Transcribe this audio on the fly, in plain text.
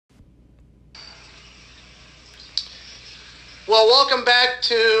Well, welcome back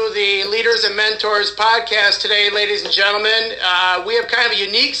to the Leaders and Mentors podcast today, ladies and gentlemen. We have kind of a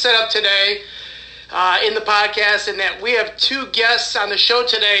unique setup today in the podcast in that we have two guests on the show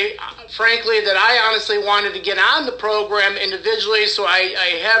today, frankly, that I honestly wanted to get on the program individually, so I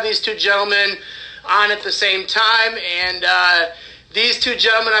have these two gentlemen on at the same time. And these two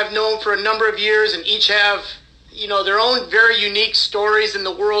gentlemen I've known for a number of years and each have, their own very unique stories in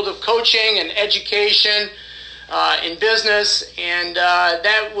the world of coaching and education. In business, and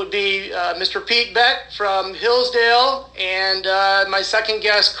that would be Mr. Pete Beck from Hillsdale, and my second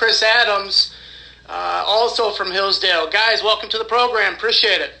guest, Chris Adams, also from Hillsdale. Guys, welcome to the program.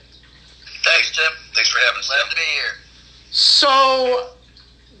 Appreciate it. Thanks, Tim. Thanks for having us. Glad to be here. So,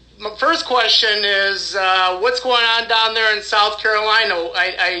 my first question is, what's going on down there in South Carolina?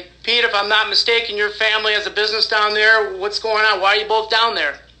 Pete, if I'm not mistaken, your family has a business down there. What's going on? Why are you both down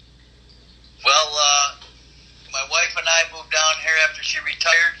there? Well, my wife and I moved down here after she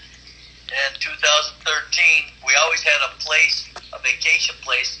retired in 2013. We always had a vacation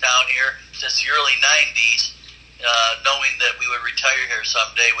place down here since the early 90s, knowing that we would retire here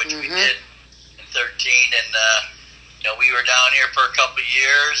someday, which we did in 13. And, we were down here for a couple of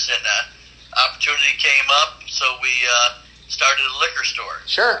years, and opportunity came up, so we started a liquor store.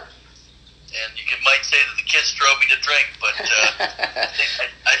 Sure. And you might say that the kids drove me to drink, but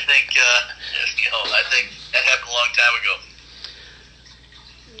I think that happened a long time ago.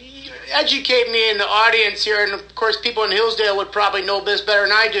 You educate me in the audience here, and of course, people in Hillsdale would probably know this better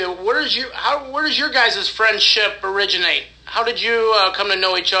than I do. Where does your guys' friendship originate? How did you come to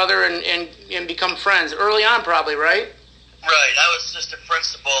know each other and become friends? Early on, probably, right? Right. I was assistant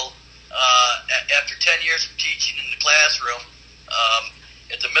principal after 10 years of teaching in the classroom.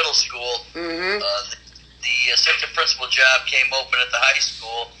 At the middle school, the assistant principal job came open at the high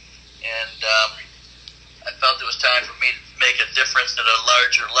school, and I felt it was time for me to make a difference at a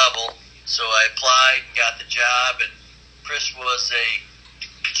larger level. So I applied, got the job, and Chris was a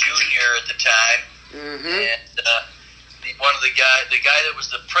junior at the time, and the guy that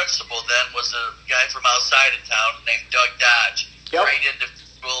was the principal then was a guy from outside of town named Doug Dodge. Yep. Great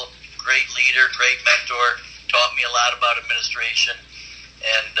individual, great leader, great mentor, taught me a lot about administration.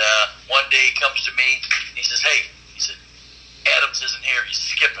 And one day he comes to me, he says, "Hey," he said, "Adams isn't here, he's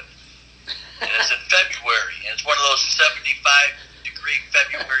skipping." And it's in February, and it's one of those 75-degree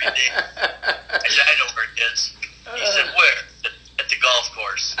February days. I said, "I know where it is." He said, "Where?" "At the golf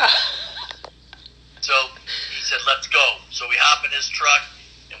course." So he said, "Let's go." So we hop in his truck,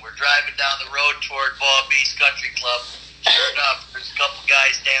 and we're driving down the road toward Ball Beach Country Club. Sure enough, there's a couple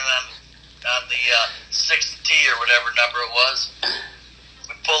guys standing on the 6th tee or whatever number it was.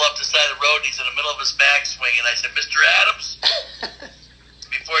 Pull up the side of the road, and he's in the middle of his backswing, and I said, "Mr. Adams?"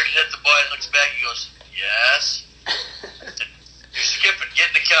 Before he hit the ball, he looks back, he goes, "Yes." I said, "You're skipping,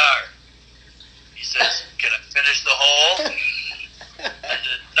 get in the car." He says, "Can I finish the hole?" I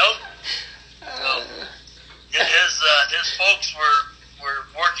said, "Nope." So his folks were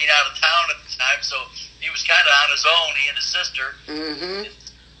working out of town at the time, so he was kind of on his own, he and his sister.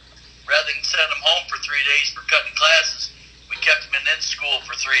 Rather than send him home for 3 days for cutting classes, we kept him in school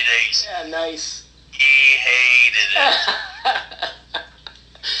for 3 days. Yeah, nice. He hated it.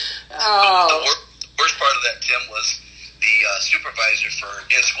 The worst part of that, Tim, was the supervisor for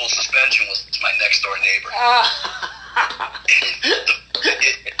in-school suspension was my next-door neighbor.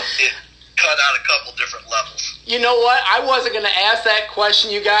 It cut out a couple different levels. You know what? I wasn't going to ask that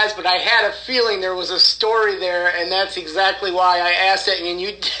question, you guys, but I had a feeling there was a story there, and that's exactly why I asked it, and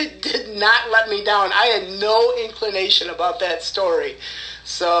you did not let me down. I had no inclination about that story.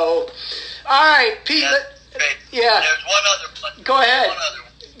 So, all right, Pete. Yeah. There's one other one. Go ahead. One other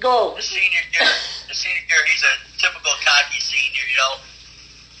one. Go. The senior year, he's a typical cocky senior,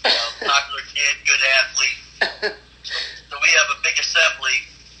 popular kid, good athlete. So we have a big assembly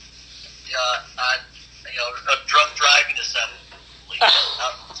a drunk driving assembly.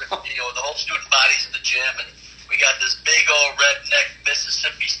 The whole student body's in the gym, and we got this big old redneck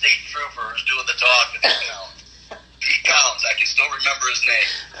Mississippi State trooper who's doing the talking. Pete Collins, I can still remember his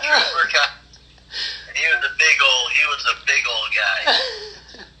name. And he was a big old guy.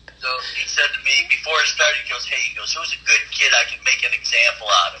 So he said to me before it started, he goes, "Who's a good kid I can make an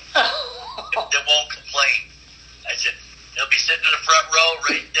example out of? That won't complain?" I said, "He'll be sitting in the front row,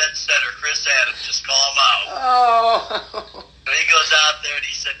 right dead center, Chris Adams. Just call him out." So he goes out there and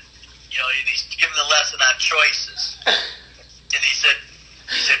he said, he's giving a lesson on choices. And he said,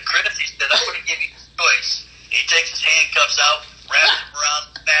 "Chris," "I'm going to give you a choice." And he takes his handcuffs out, wraps them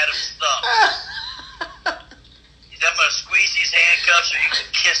around Adam's thumb. He said, "I'm going to squeeze these handcuffs or you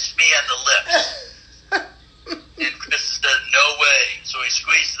can kiss me on the lips." And Chris said, "No, So he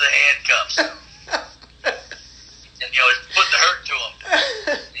squeezes the handcuffs. And, it's putting the hurt to him.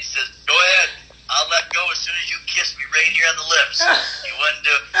 And he says, go ahead. I'll let go as soon as you kiss me right here on the lips. He wouldn't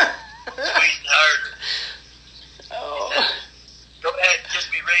do it. Squeeze it harder. Oh. He said, go ahead, kiss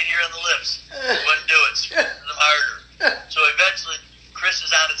me right here on the lips. He wouldn't do it. Squeeze them harder. So eventually, Chris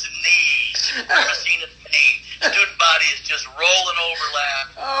is on his knees, grimacing in pain. Student body is just rolling over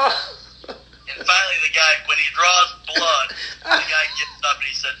laughing. Oh. And finally, the guy, when he draws blood, the guy gets up and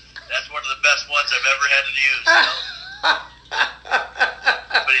he said, that's one of the best ones I've ever had to use.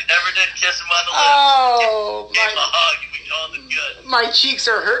 But he never did kiss him on the lips. Oh, Gave him a hug and we called it good. my cheeks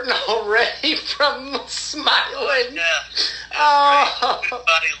are hurting already from smiling. Yeah. Oh.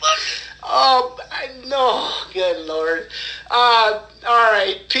 Everybody loved it. Oh, I know. Good Lord. All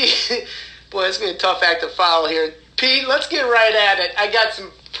right, Pete. Boy, it's going to be a tough act to follow here. Pete, let's get right at it. I got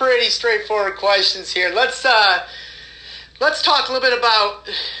some pretty straightforward questions here. Let's talk a little bit about,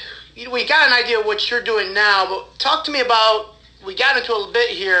 we got an idea of what you're doing now, but talk to me about, we got into a little bit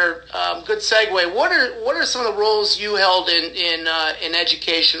here, good segue. What are some of the roles you held in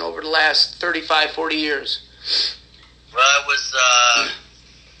education over the last 35, 40 years? Well, I was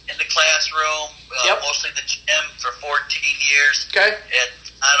in the classroom, mostly the gym for 14 years. Okay. At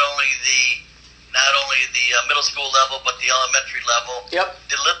not only the middle school level, but the elementary level. Yep.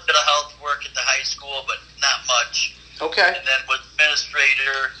 Did a little bit of health work at the high school, but not much. Okay. And then was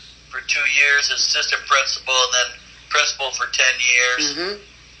administrator for 2 years, assistant principal, and then principal for 10 years. Mm-hmm.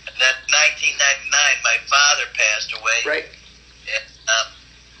 And then 1999, my father passed away. Right. And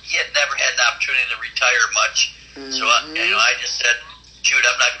he had never had an opportunity to retire much. Mm-hmm. So I just said, shoot,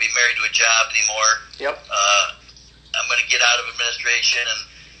 I'm not going to be married to a job anymore. Yep. I'm going to get out of administration, and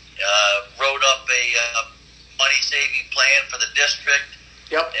wrote up a money-saving plan for the district.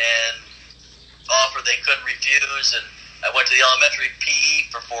 Yep. And offer they couldn't refuse, and I went to the elementary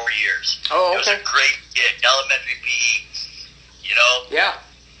PE for 4 years. Oh, okay. It was a great gig, elementary PE. Yeah.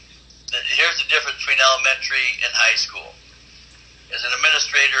 Here's the difference between elementary and high school. As an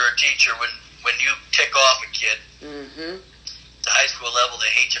administrator or teacher, when you tick off a kid, Mm-hmm. at the high school level, they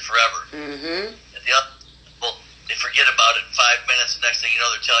hate you forever. Mm-hmm. At the other level, they forget about it in 5 minutes. The next thing you know,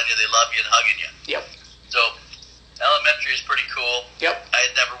 they're telling you they love you and hugging you. Yep. So elementary is pretty cool. Yep. I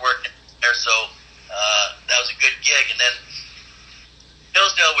had never worked there, so that was a good gig. And then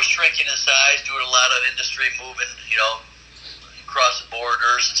Hillsdale was shrinking in size, doing a lot of industry moving, across the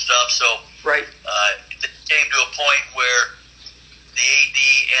borders and stuff. So Right. it came to a point where the AD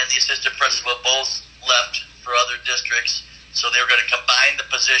and the assistant principal both left for other districts, so they were going to combine the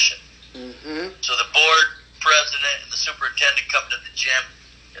position. Mm-hmm. So the board president and the superintendent come to the gym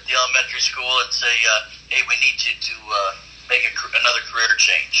at the elementary school and say, hey, we need you to make another career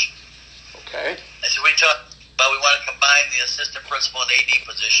change. Okay. I said, we talked about we want to combine the assistant principal and AD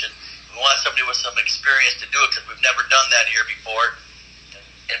position. We want somebody with some experience to do it because we've never done that here before,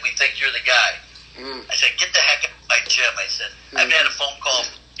 and we think you're the guy. Mm. I said, get the heck out of my gym. I said, I haven't had a phone call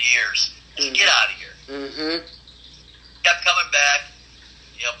for years. I said, get out of here. Mm-hmm. Kept coming back.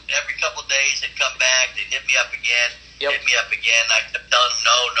 Every couple of days they'd come back. They'd hit me up again. Yep. Hit me up again. I kept telling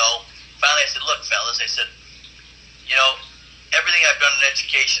them no. Finally, I said, look, fellas, I said, everything I've done in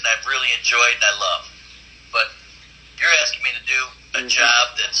education I've really enjoyed and I love. But you're asking me to do a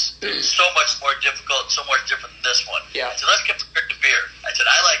job that's so much more difficult, so much different than this one. Yeah. I said, let's compare it to beer. I said,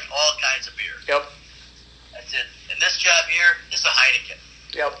 I like all kinds of beer. Yep. I said, and this job here is a Heineken.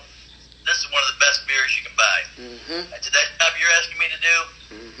 Yep. This is one of the best beers you can buy. Mm-hmm. I said, that job you're asking me to do,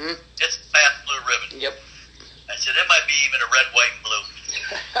 it's a fast blue ribbon. Yep. I said, it might be even a red, white, and blue.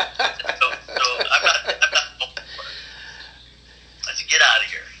 so I'm not going for it. I said, get out of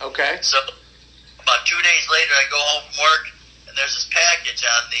here. Okay. So about 2 days later, I go home from work, and there's this package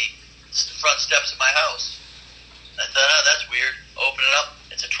on the front steps of my house. I thought, that's weird. Open it up.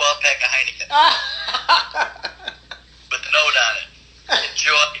 It's a 12-pack of Heineken with a note on it.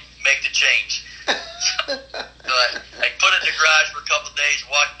 Enjoy. Make the change. So I put it in the garage for a couple of days,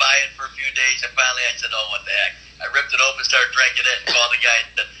 walked by it for a few days, and finally I said, oh, what the heck. I ripped it open, started drinking it, and called the guy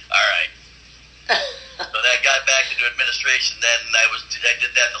and said, all right. So that got back into administration then, and I did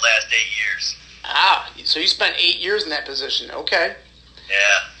that the last 8 years. So you spent 8 years in that position. Okay.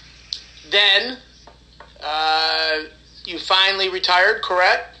 Yeah. Then you finally retired,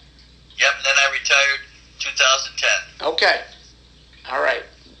 correct? Yep, and then I retired 2010. Okay. All right.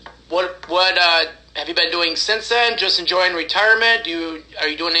 What have you been doing since then? Just enjoying retirement? Are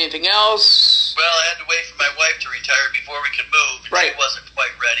you doing anything else? Well, I had to wait for my wife to retire before we could move. Right. She wasn't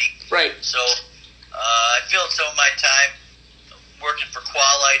quite ready. Right. So I filled some of my time working for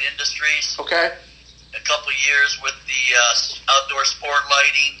Qualite Industries. Okay. And a couple years with the outdoor sport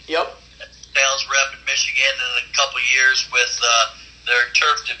lighting. Yep. Sales rep in Michigan, and a couple years with their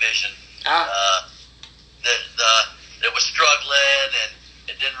turf division. That was struggling, and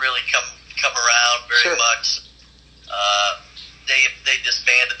it didn't really come around very much. They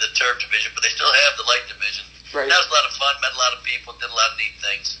disbanded the turf division, but they still have the light division. Right. That was a lot of fun. Met a lot of people. Did a lot of neat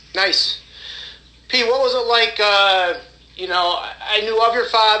things. Nice. Pete, what was it like? I knew of your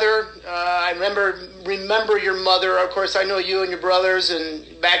father. I remember your mother. Of course, I know you and your brothers,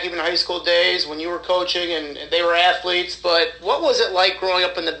 and back even high school days when you were coaching and they were athletes. But what was it like growing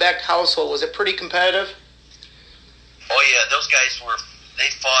up in the Beck household? Was it pretty competitive? Oh yeah, those guys they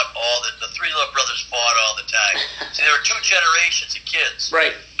fought the three little brothers fought all the time. See, there were two generations of kids.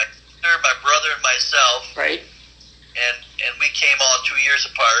 Right. My brother and myself. Right. And we came all 2 years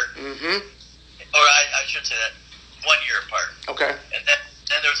apart. Mm-hmm. Or I should say that 1 year apart. Okay. And then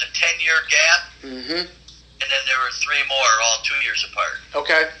there was a 10-year gap. Mm-hmm. And then there were three more, all 2 years apart.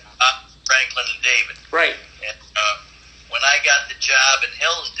 Okay. Franklin and David. Right. And when I got the job in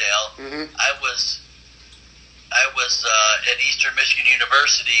Hillsdale, mm-hmm. I was at Eastern Michigan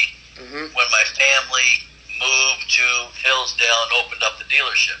University mm-hmm. when my family moved to Hillsdale and opened up the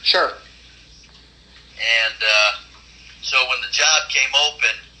dealership. Sure. And so when the job came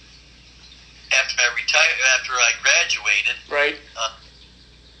open, after I graduated, right.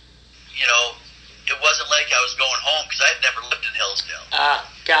 It wasn't like I was going home because I had never lived in Hillsdale.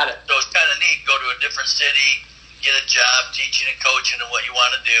 Got it. So it's kind of neat. Go to a different city, get a job teaching and coaching and what you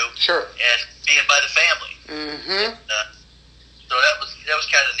want to do. Sure. And being by the family. Mm-hmm. So that was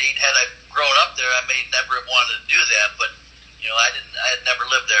kind of neat. Had I grown up there, I may never have wanted to do that, but I had never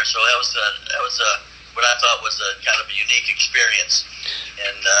lived there, so that was what I thought was a kind of a unique experience.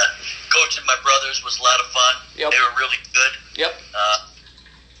 And coaching my brothers was a lot of fun. Yep. They were really good. Yep.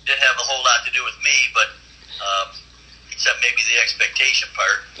 Didn't have a whole lot to do with me, but except maybe the expectation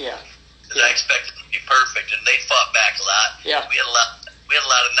part. Yeah. Because I expected them to be perfect, and they fought back a lot. Yeah. We had a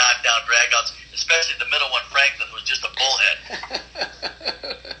lot of knockdown dragouts, especially the middle one. Franklin was just a bullhead.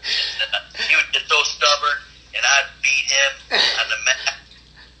 He would get so stubborn, and I'd beat him on the mat.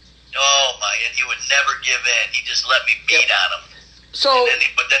 Oh my! And he would never give in. He just let me beat on him. So,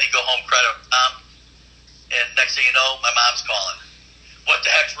 but then he'd go home, cry to mom, and next thing you know, my mom's calling. What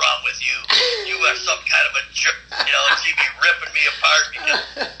the heck's wrong with you? You are some kind of a jerk. And she'd be ripping me apart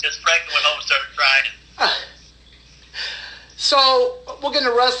because Franklin went home and started crying. So, we'll get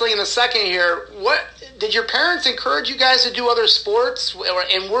into wrestling in a second here. What did your parents encourage you guys to do other sports,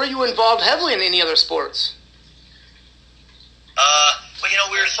 and were you involved heavily in any other sports?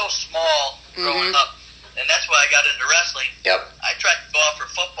 We were so small growing mm-hmm. up, and that's why I got into wrestling. Yep. I tried to go out for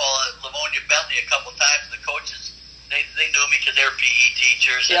football at Livonia Bentley a couple times. The coaches, they knew me because they were PE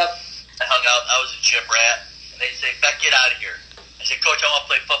teachers. Yep. I hung out. I was a gym rat, and they'd say, "Beck, get out of here." I said, "Coach, I want to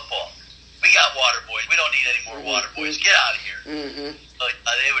play football. We got water boys. We don't need any more mm-hmm. water boys. Get out of here." Mm-hmm. So,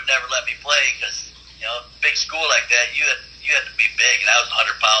 they would never let me play because big school like that, you had to be big, and I was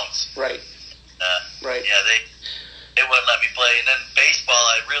 100 pounds. Right. Right. Yeah, they wouldn't let me play. And then baseball,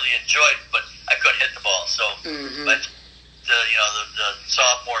 I really enjoyed, but I couldn't hit the ball. So, mm-hmm. but the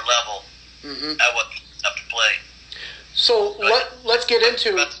sophomore level, mm-hmm. I wasn't enough to play. So let's get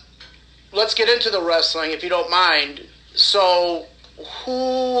into the wrestling, if you don't mind. So,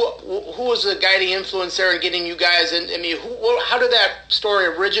 who was the guiding influence there in getting you guys in? I mean, how did that story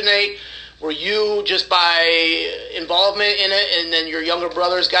originate? Were you just by involvement in it, and then your younger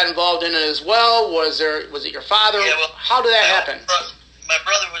brothers got involved in it as well? Was it your father? Yeah, well, how did that happen? My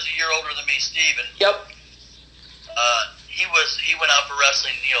brother was a year older than me, Steven. Yep. He went out for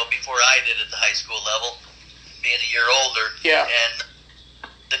wrestling, before I did at the high school level, being a year older. Yeah. And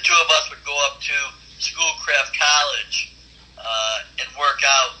the two of us would go up to Schoolcraft College and work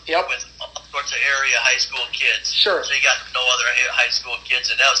out yep. with all sorts of area high school kids. Sure. So you got to know other high school kids,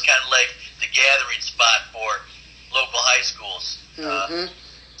 and that was kind of like the gathering spot for local high schools. Mm-hmm.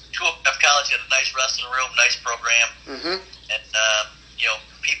 Schoolcraft College had a nice wrestling room, nice program, mm-hmm. and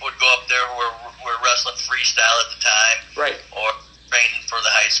people would go up there who were wrestling freestyle at the time, right, or training for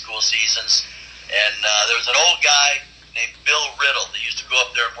the high school seasons. And there was an old guy named Bill Riddle that used to go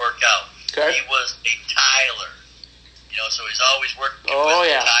up there and work out. Okay. He was a tiler, so he's always working with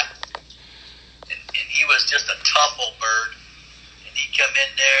the tile. And he was just a tough old bird. And he'd come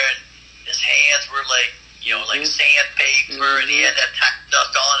in there, and his hands were like, mm-hmm. like sandpaper, mm-hmm. and he had that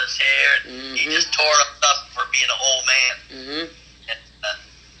dust on his hair, and mm-hmm. he just tore up for being an old man. Mm-hmm. And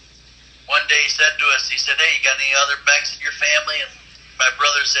one day he said to us, he said, "Hey, you got any other Becks in your family?" And my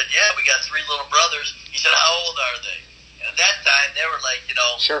brother said, "Yeah, we got 3 little brothers." He said, "How old are they?" And at that time, they were like,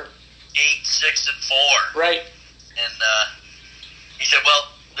 sure, 8, 6, and 4. Right. And he said,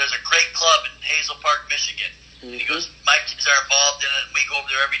 well, there's a great club in Hazel Park, Michigan. And he goes, my kids are involved in it, and we go over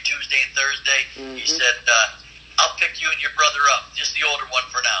there every Tuesday and Thursday. He said, I'll pick you and your brother up, just the older one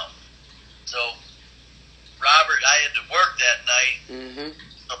for now. So Robert, I had to work that night.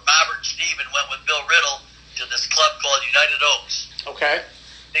 So Robert and Steven went with Bill Riddle to this club called United Oaks. Okay.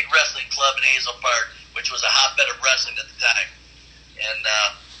 Big wrestling club in Hazel Park, which was a hotbed of wrestling at the time. And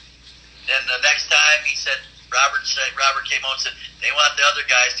then the next time he said, Robert came on and said, they want the other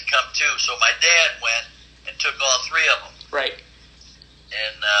guys to come too. So my dad went and took all 3 of them. Right.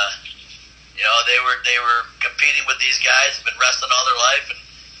 And, you know, they were competing with these guys, have been wrestling all their life and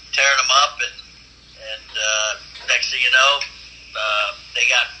tearing them up. And next thing you know, they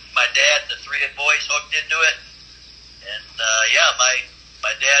got my dad and the 3 boys hooked into it. And, yeah,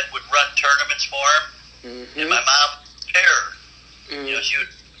 my dad would run tournaments for him. And my mom was a pairer. You know, she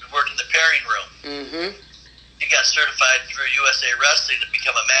would work in the pairing room. He got certified through USA Wrestling to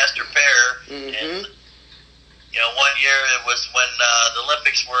become a master pairer. And, you know, one year it was when the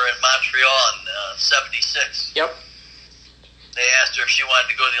Olympics were in Montreal in '76. Yep. They asked her if she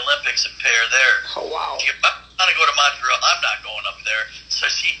wanted to go to the Olympics and pair there. Oh, wow. She goes, I want to go to Montreal. I'm not going up there. So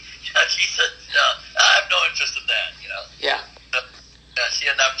she said, no, I have no interest in that, you know. Yeah. She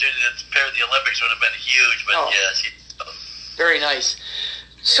had an opportunity to pair the Olympics, would have been huge, but very nice.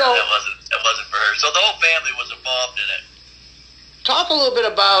 So that wasn't for her. So the whole family was involved in it. Talk a little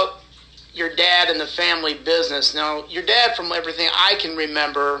bit about your dad and the family business. Now, your dad, from everything I can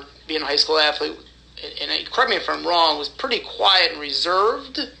remember, being a high school athlete, and correct me if I'm wrong, was pretty quiet and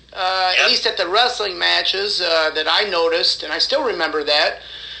reserved, at least at the wrestling matches that I noticed, and I still remember that,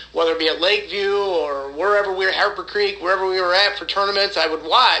 whether it be at Lakeview or wherever we were, Harper Creek, wherever we were at for tournaments, I would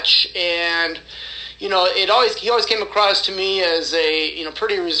watch, and you know, he always came across to me as a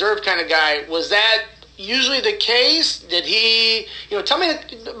pretty reserved kind of guy. Was that usually the case? Did he, tell me,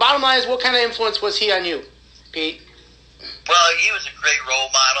 bottom line is, what kind of influence was he on you, Pete? Well, he was a great role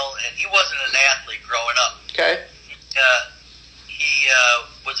model, and he wasn't an athlete growing up. Okay. He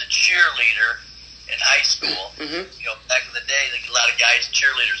was a cheerleader in high school. You know, back in the day, a lot of guys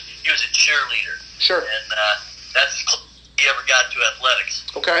cheerleaders. He was a cheerleader. Sure. And that's as close as he ever got to athletics.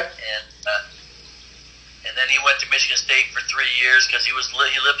 Okay. And then he went to Michigan State for 3 years because he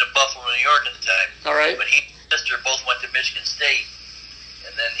lived in Buffalo, New York at the time. All right. But he and his sister both went to Michigan State,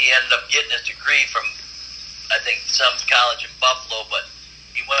 and then he ended up getting his degree from, I think, some college in Buffalo. But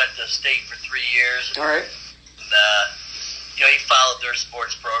he went to state for 3 years. All right. And, he followed their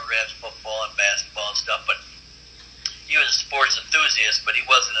sports programs, football and basketball and stuff. But he was a sports enthusiast, but he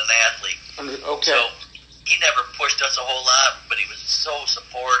wasn't an athlete. Okay. So he never pushed us a whole lot, but he was so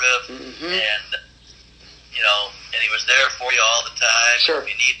supportive and. And he was there for you all the time. Sure.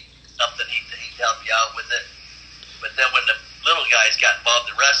 If you need something, he'd help you out with it. But then when the little guys got involved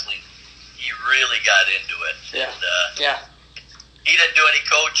in wrestling, he really got into it. Yeah. And, he didn't do any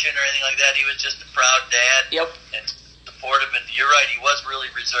coaching or anything like that. He was just a proud dad. Yep. And supportive. And you're right, he was really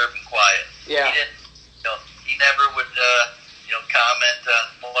reserved and quiet. Yeah. He didn't, he never would, comment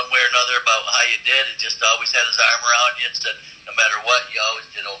one way or another about how you did. He just always had his arm around you and said, no matter what, you always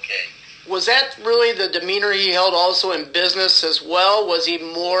did okay. Was that really the demeanor he held also in business as well? Was he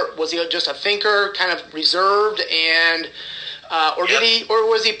just a thinker, kind of reserved, and or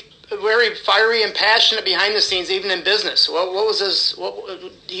was he very fiery and passionate behind the scenes, even in business? What was his?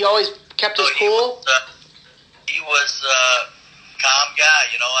 He always kept his cool. He was a calm guy.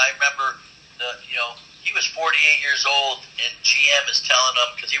 I remember he was 48 years old, and GM is telling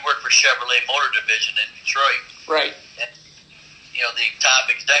him, because he worked for Chevrolet Motor Division in Detroit. Right. And, the top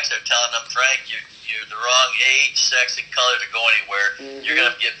execs are telling him, Frank, you're the wrong age, sex, and color to go anywhere. You're going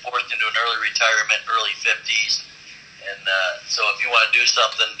to get forced into an early retirement, early 50s. And so if you want to do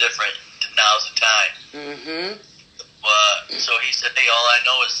something different, now's the time. So he said, hey, all I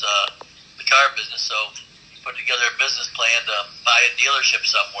know is the car business. So he put together a business plan to buy a dealership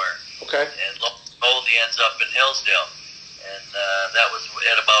somewhere. Okay. And he ends up in Hillsdale. And that was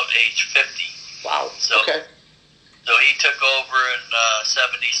at about age 50. Wow. So, okay. So he took over in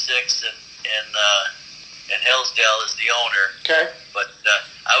 '76, and Hillsdale is the owner. Okay. But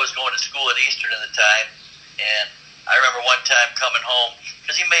I was going to school at Eastern at the time, and I remember one time coming home,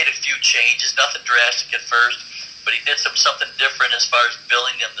 because he made a few changes, nothing drastic at first, but he did something different as far as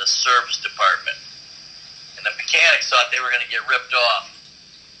billing in the service department. And the mechanics thought they were going to get ripped off.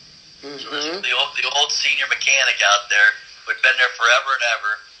 So this, the old senior mechanic out there who had been there forever and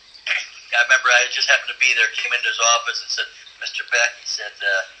ever, I remember I just happened to be there, came into his office and said, Mr. Beck, he said,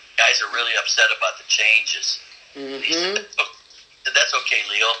 guys are really upset about the changes. He said, said, that's okay,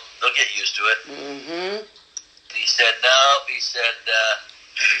 Leo. They'll get used to it. Mm-hmm. And he said, no. He said,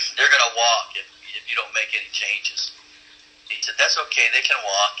 they're going to walk if you don't make any changes. He said, that's okay. They can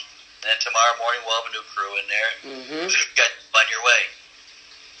walk. And then tomorrow morning we'll have a new crew in there. Mm-hmm. You got on your way.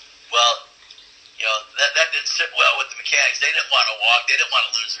 Well, that didn't sit well with the mechanics. They didn't want to walk. They didn't want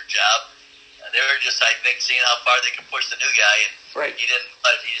to lose their job. They were just, I think, seeing how far they could push the new guy. And right. He didn't.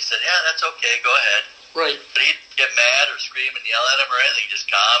 He just said, yeah, that's okay. Go ahead. Right. But he didn't get mad or scream and yell at him or anything. Just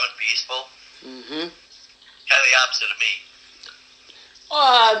calm and peaceful. Mm-hmm. Kind of the opposite of me.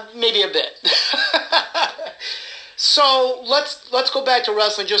 Maybe a bit. So let's go back to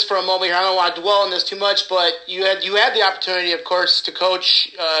wrestling just for a moment here. I don't want to dwell on this too much, but you had the opportunity, of course, to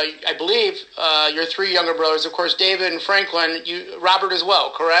coach. I believe your three younger brothers, of course, David and Franklin. Robert as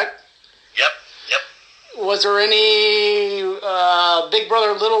well, correct? Yep. Was there any big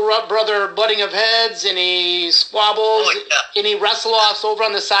brother, little brother butting of heads? Any squabbles? Oh, yeah. Any wrestle-offs over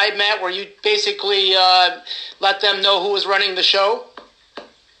on the side mat where you basically let them know who was running the show?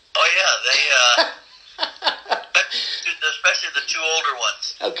 Oh yeah, they especially the two older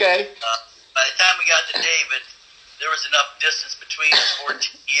ones. Okay. By the time we got to David, there was enough distance between us,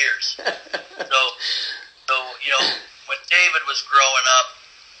 14 years. So when David was growing up,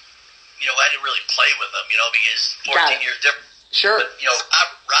 I didn't really play with him, because 14 years different. Sure. But,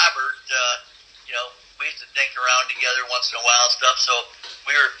 Robert, we used to dink around together once in a while and stuff, so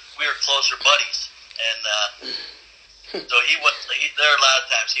we were closer buddies. And so he wouldn't. There are a lot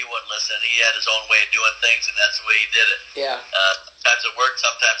of times he wouldn't listen. He had his own way of doing things, and that's the way he did it. Yeah. Sometimes it worked,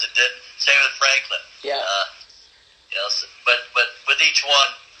 sometimes it didn't. Same with Franklin. Yeah. But with each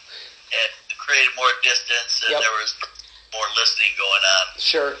one, it created more distance, and Yep. there was more listening going on.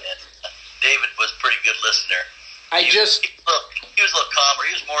 Sure. And David was a pretty good listener. He was a little calmer.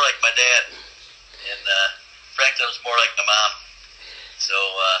 He was more like my dad, and Franklin was more like my mom. So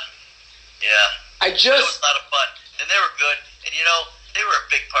yeah. It was a lot of fun. And they were good. And, they were a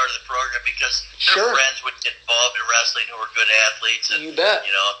big part of the program because their friends would get involved in wrestling who were good athletes. And, you bet.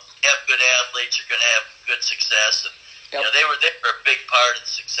 Have good athletes, you're going to have good success. And, yep. They were a big part of the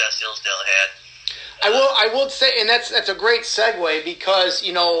success Hillsdale had. I will say, and that's a great segue because,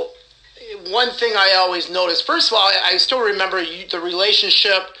 one thing I always noticed, first of all, I still remember the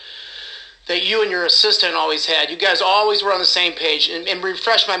relationship that you and your assistant always had. You guys always were on the same page. And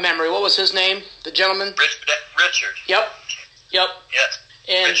refresh my memory. What was his name? The gentleman? Richard. Yep. Yes.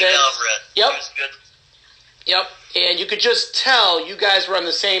 And Richard Alvarez. Yep. He was good. Yep. And you could just tell you guys were on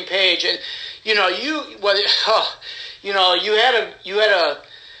the same page. And you had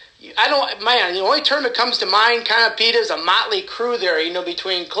the only term that comes to mind, kind of, Pete, is a motley crew there,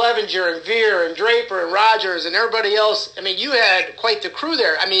 between Clevenger and Veer and Draper and Rogers and everybody else. I mean, you had quite the crew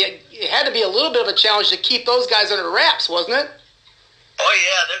there. I mean, it had to be a little bit of a challenge to keep those guys under wraps, wasn't it? Oh,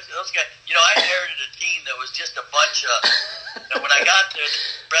 yeah, those guys. I inherited a team that was just a bunch of... when I got there,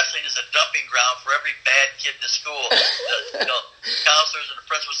 wrestling is a dumping ground for every bad kid in the school. The counselors and the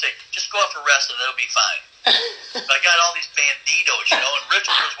principals say, just go out for wrestling, it'll be fine. So I got all these banditos, and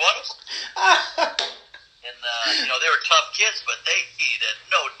Richard was one of them. And, they were tough kids, but they had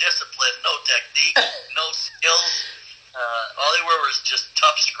no discipline, no technique, no skills. All they were was just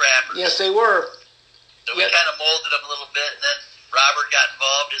tough scrappers. Yes, they were. So we kind of molded them a little bit, and then Robert got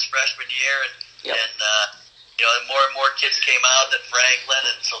involved his freshman year, and more and more kids came out than Franklin,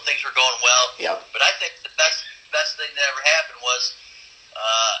 and so things were going well. Yep. But I think the best thing that ever happened was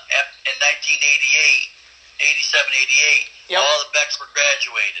in 1987, 88, yep. all the Becks were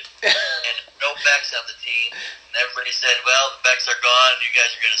graduated, and no Becks on the team, and everybody said, well, the Becks are gone, you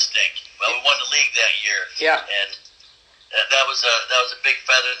guys are going to stink. Well, we won the league that year. Yeah. And that was a big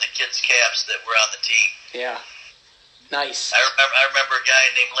feather in the kids' caps that were on the team. Yeah. Nice. I remember a guy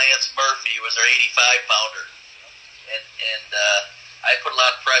named Lance Murphy. He was our 85-pounder. And I put a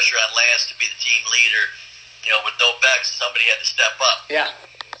lot of pressure on Lance to be the team leader. With no Becks, somebody had to step up. Yeah.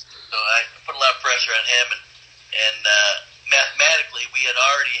 So I put a lot of pressure on him. And mathematically, we had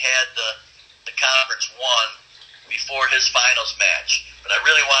already had the conference won before his finals match. But I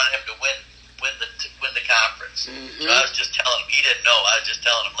really wanted him to win the conference. Mm-hmm. So I was just telling him. He didn't know. I was just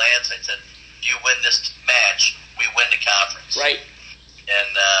telling him, Lance, I said, if you win this match, we win the conference. Right.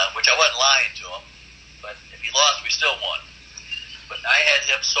 And which I wasn't lying to him, but if he lost, we still won. But I had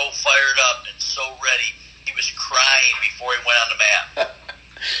him so fired up and so ready, he was crying before he went on the mat.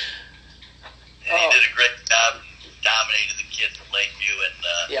 And he did a great job, dominated the kid from Lakeview, and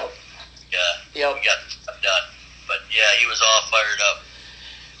we got the stuff done. But yeah, he was all fired up.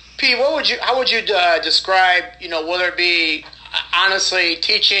 Pete, how would you describe, whether it be honestly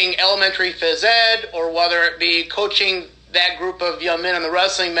teaching elementary phys ed or whether it be coaching that group of young men on the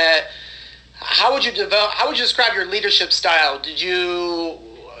wrestling mat, how would you describe your leadership style? Did you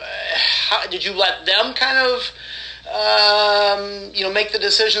let them kind of make the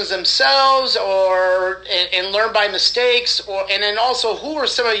decisions themselves, and learn by mistakes, and then also who are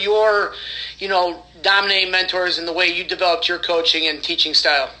some of your dominating mentors in the way you developed your coaching and teaching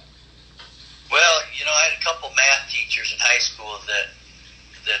style? Well, I had a couple math teachers in high school that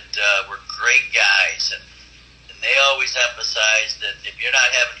were great guys, and they always emphasized that if you're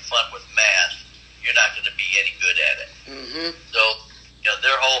not having fun with math, you're not going to be any good at it. Mm-hmm. So,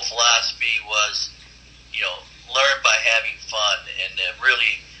 their whole philosophy was, learn by having fun, and it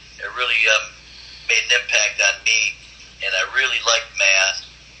really made an impact on me, and I really liked math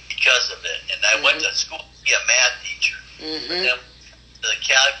because of it. And I went to school to be a math teacher, but then the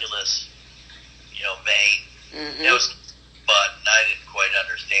calculus, vein, it was fun, and I didn't quite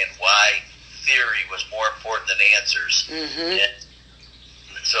understand why theory was more important than answers. And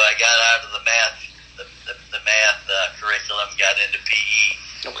so I got out of the math curriculum, got into PE,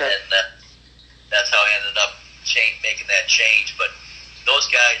 and that's how I ended up making that change. But those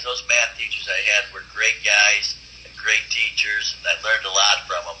math teachers I had were great guys and great teachers, and I learned a lot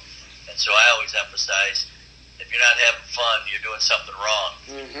from them. And so I always emphasize, if you're not having fun, you're doing something wrong.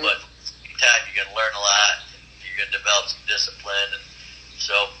 But anytime you're going to learn a lot, you're going to develop some discipline. And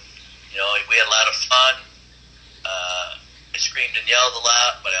so, we had a lot of fun. I screamed and yelled a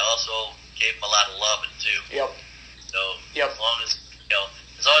lot, but I also gave them a lot of loving too. So as long as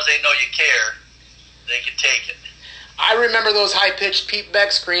they know you care, they can take it. I remember those high-pitched Pete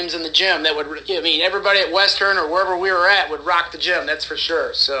Beck screams in the gym that would, everybody at Western or wherever we were at would rock the gym, that's for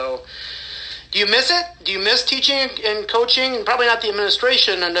sure. So, do you miss it? Do you miss teaching and coaching? And probably not the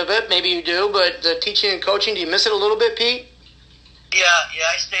administration end of it, maybe you do, but the teaching and coaching, do you miss it a little bit, Pete? Yeah,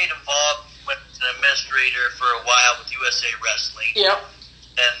 I stayed involved with an administrator for a while with USA Wrestling. Yep.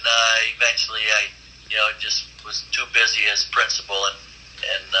 And eventually I, just was too busy as principal and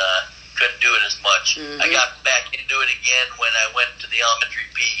couldn't do it as much. I got back into it again when I went to the elementary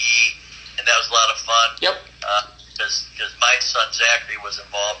PE, and that was a lot of fun. Yep. Because my son Zachary was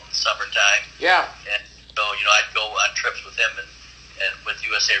involved in the summertime. Yeah. And so I'd go on trips with him and with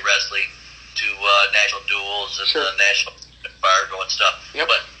USA Wrestling to national duels and national Fargo and stuff. Yep.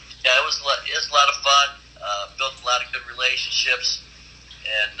 But yeah, it was a lot of fun. Built a lot of good relationships,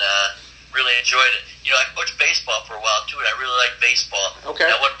 and really enjoyed it. I coached baseball for a while too, and I really liked baseball. Okay.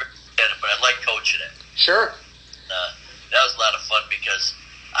 I wasn't very good at it, but I liked coaching it. Sure. That was a lot of fun because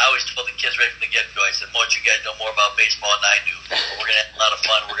I always told the kids right from the get-go, I said, most you guys know more about baseball than I do, but we're going to have a lot of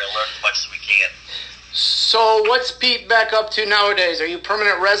fun. We're going to learn as much as we can. So what's Pete Beck up to nowadays? Are you a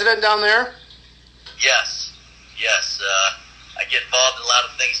permanent resident down there? Yes. I get involved in a lot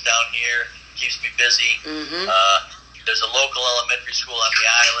of things down here. Keeps me busy. There's a local elementary school on the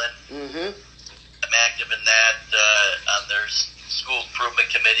island. I'm active in that, on their school improvement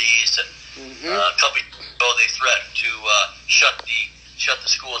committees, and a couple years ago they threatened to shut the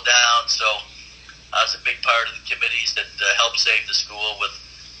school down, so I was a big part of the committees that helped save the school with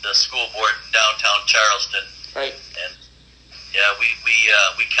the school board in downtown Charleston. Right. And yeah, we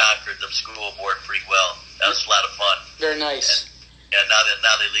conquered the school board pretty well. That was a lot of fun. Very nice. And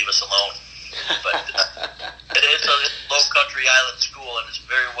now they leave us alone. But it is a low country island school, and it's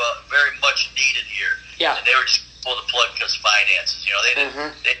very much needed here. Yeah. And they were just pulled the plug because of finances. They didn't.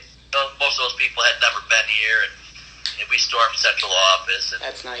 Most of those people had never been here, and we stormed central office. And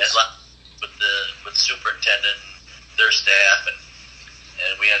that's nice. Had a lot with the superintendent and their staff,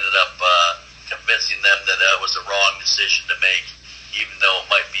 and we ended up convincing them that that was the wrong decision to make, even though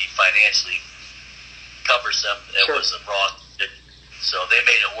it might be financially cumbersome. It was the wrong decision. So they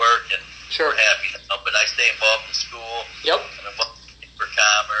made it work, and we're happy now. But I stay involved in school. Yep. I'm involved in for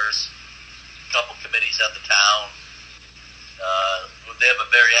commerce, a couple committees on the town. They have a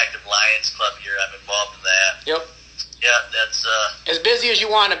very active Lions Club here. I'm involved in that. Yep. Yeah, that's as busy as you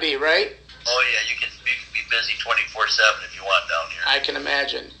want to be, right? Oh yeah, you can be busy 24/7 if you want down here. I can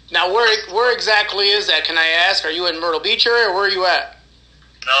imagine. Now, where exactly is that? Can I ask? Are you in Myrtle Beach area, or where are you at?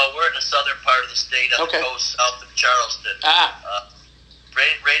 No, we're in the southern part of the state, on the coast south of Charleston.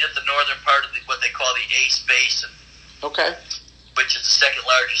 Right at the northern part of what they call the Ace Basin. Okay. Which is the second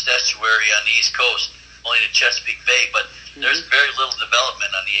largest estuary on the East Coast, only to Chesapeake Bay. But there's very little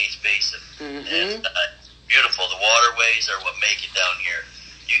development on the Ace Basin. And beautiful. The waterways are what make it down here.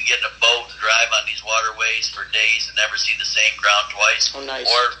 You can get in a boat and drive on these waterways for days and never see the same ground twice. Oh, nice.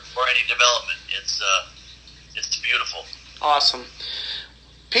 Or any development. It's beautiful. Awesome.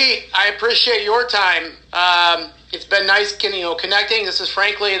 Pete, I appreciate your time. It's been nice, connecting. This is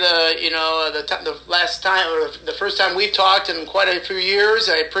frankly the last time or the first time we've talked in quite a few years.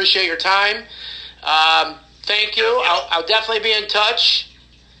 I appreciate your time. Thank you. I'll definitely be in touch.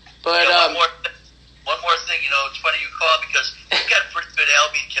 But one more thing, it's funny you call because we've got a pretty good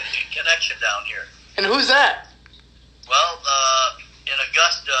Albion connection down here. And who's that? Well, in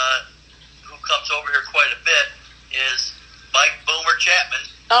Augusta, who comes over here quite a bit, is Mike Boomer Chapman.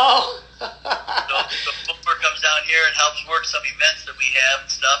 Oh. so Boomer comes down here and helps work some events that we have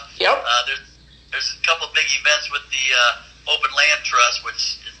and stuff. Yep. There's a couple big events with the Open Land Trust,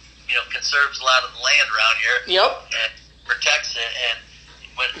 which conserves a lot of the land around here. Yep. And protects it. And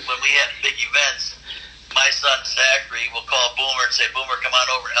when we have big events, my son Zachary will call Boomer and say, "Boomer, come on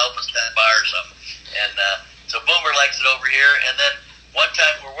over and help us that bar or something." And so Boomer likes it over here. And then one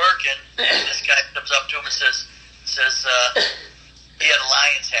time we're working, and this guy comes up to him and says, he had a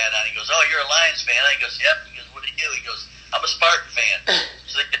Lions hat on. He goes, "Oh, you're a Lions fan?" He goes, "Yep." He goes, "What do you do?" He goes, "I'm a Spartan fan."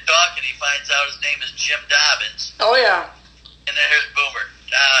 So they get talking. He finds out his name is Jim Dobbins. Oh, yeah. And then here's Boomer.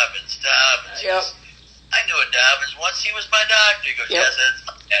 Dobbins. He Yep. goes, "I knew a Dobbins once. He was my doctor." He goes, Yep. "Yes, that's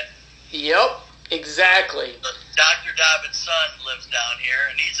my dad." Yep. Exactly. Dr. Dobbins' son lives down here,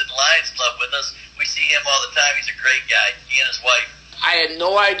 and he's in the Lions Club with us. We see him all the time. He's a great guy. He and his wife. I had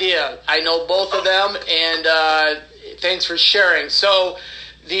no idea. I know both of them, and thanks for sharing. So,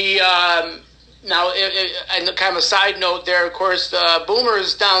 now, and kind of a side note there, of course,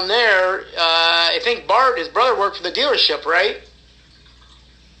 Boomer's down there. I think Bart, his brother, worked for the dealership, right?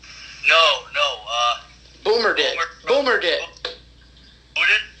 No. Boomer did. Boomer did. Who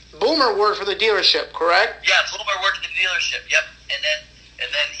did? Boomer worked for the dealership, correct? Yeah, Boomer worked at the dealership. Yep, and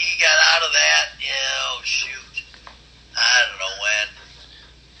then he got out of that. I don't know when.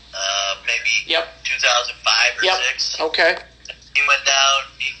 Maybe 2005 or 6. Okay. He went down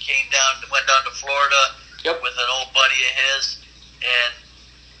to Florida with an old buddy of his, and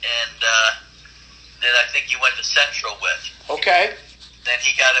then I think he went to Central with. Okay. Then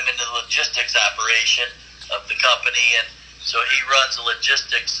he got him into the logistics operation of the company, and so he runs a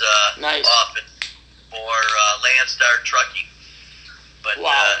logistics office for Landstar Trucking. But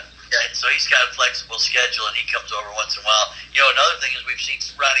wow. So he's got a flexible schedule, and he comes over once in a while. Another thing is we've seen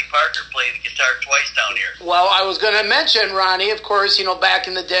Ronnie Parker play the guitar twice down here. Well, I was going to mention Ronnie, of course, back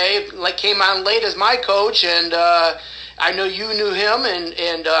in the day, came on late as my coach, and I know you knew him, and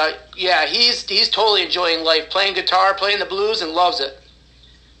he's totally enjoying life, playing guitar, playing the blues, and loves it.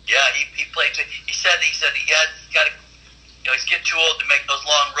 Yeah, he played. He said he got to. He's getting too old to make those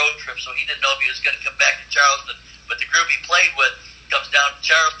long road trips, so he didn't know if he was going to come back to Charleston. But the group he played with comes down to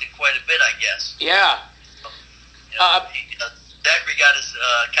Charleston quite a bit, I guess. Yeah. Zachary got his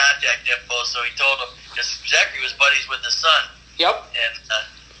contact info, so he told him, because Zachary was buddies with his son. Yep. And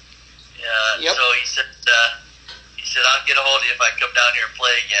so he said, "I'll get a hold of you if I come down here and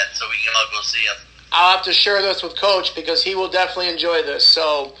play again, so we can all go see him." I'll have to share this with Coach because he will definitely enjoy this.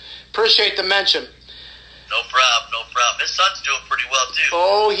 So appreciate the mention. No problem. His son's doing pretty well too.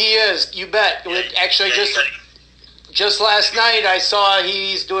 Oh, he is. You bet. Actually, just last night I saw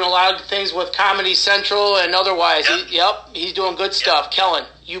he's doing a lot of things with Comedy Central and otherwise. Yep. He's doing good stuff. Kellen,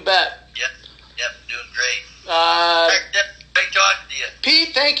 you bet. Yep, doing great. Great talking to you.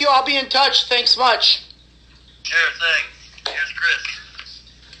 Pete, thank you. I'll be in touch. Thanks much. Sure thing. Here's Chris.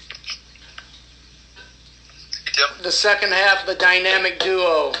 Tim. The second half of the dynamic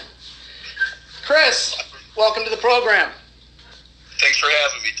duo. Chris, welcome to the program. Thanks for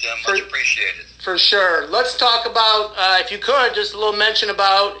having me, Tim. Much appreciated. For sure. Let's talk about, if you could, just a little mention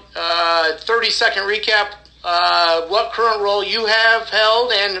about 30-second recap, what current role you have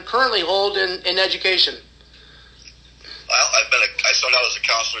held and currently hold in education. Well, I started out as a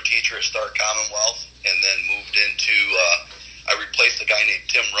counselor teacher at Stark Commonwealth and then moved into, I replaced a guy named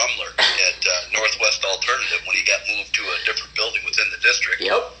Tim Rumler at Northwest Alternative when he got moved to a different building within the district.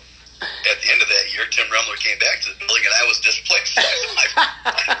 Yep. At the end of that year, Tim Rumler came back to the building, and I was displaced. I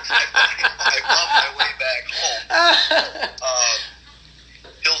bumped my way back home.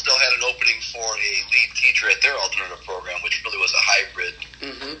 Hillsdale had an opening for a lead teacher at their alternative program, which really was a hybrid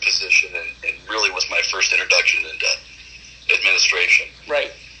position and really was my first introduction into administration. Right.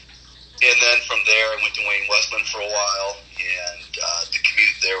 And then from there, I went to Wayne Westland for a while, and the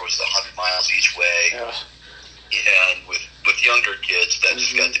commute there was 100 miles each way. And with younger kids, that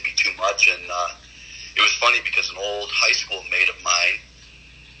just got to be too much. And it was funny because an old high school mate of mine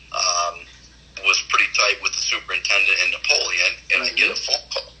was pretty tight with the superintendent in Napoleon, and I get a phone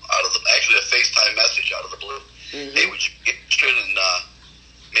call actually a FaceTime message out of the blue. Hey, would you get interested in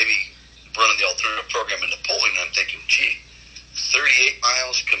maybe running the alternative program in Napoleon? And I'm thinking, gee, 38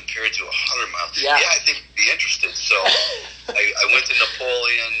 miles compared to 100 miles. Yeah, I think you'd be interested. So I went to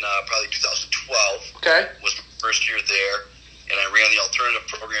Napoleon probably 2012. Okay. Was my first year there, and I ran the alternative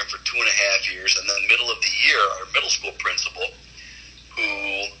program for 2.5 years. And then middle of the year, our middle school principal, who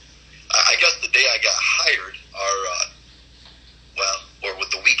I guess the day I got hired, or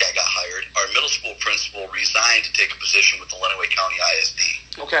with the week I got hired, our middle school principal resigned to take a position with the Lenawee County ISD.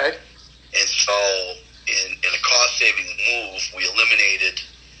 Okay. And so, in a cost-saving move, we eliminated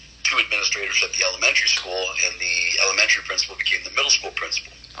 2 administrators at the elementary school, and the elementary principal became the middle school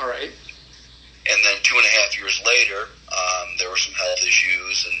principal. All right. And then 2.5 years later, there were some health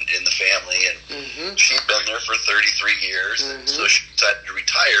issues in the family, and she'd been there for 33 years, so she decided to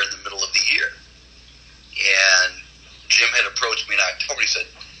retire in the middle of the year. And Jim had approached me in October. He said,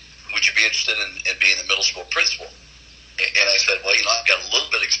 would you be interested in being the middle school principal? And I said, well, I've got a little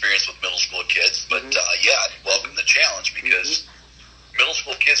bit of experience with middle school kids, but I'd welcome the challenge, because middle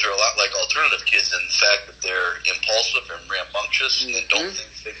school kids are a lot like alternative kids in the fact that they're impulsive and rambunctious and don't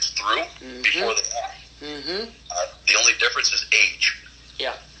think things through before they act. The only difference is age.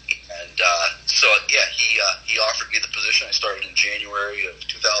 Yeah. And he offered me the position. I started in January of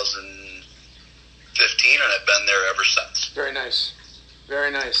 2015, and I've been there ever since. Very nice. Very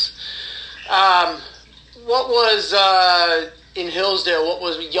nice. What was in Hillsdale? What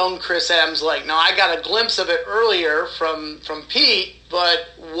was young Chris Adams like? Now, I got a glimpse of it earlier from Pete, but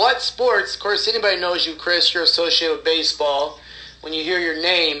what sports? Of course, anybody knows you, Chris. You're associated with baseball. When you hear your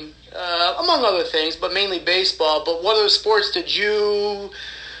name, among other things, but mainly baseball. But what other sports did you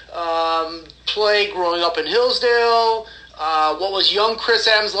play growing up in Hillsdale? What was young Chris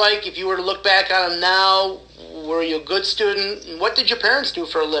Adams like? If you were to look back on him now, were you a good student? And what did your parents do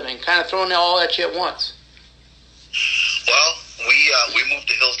for a living? Kind of throwing all at you at once. Well, we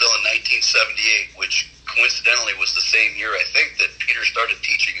moved to Hillsdale in 1978, which coincidentally was the same year, I think, that Peter started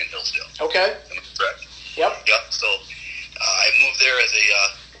teaching in Hillsdale. Okay. Am I correct? Yep. So I moved there as a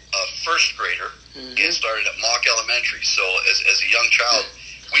first grader and started at Mock Elementary. So as a young child,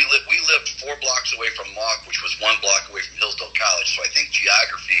 we lived 4 blocks away from Mock, which was 1 block away from Hillsdale College. So I think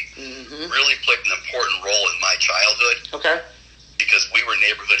geography really played an important role in my childhood. Okay. Because we were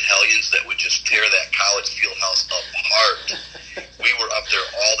neighborhood hellions that would just tear that college field house apart. We were up there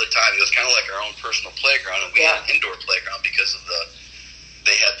all the time. It was kind of like our own personal playground, and we had an indoor playground because of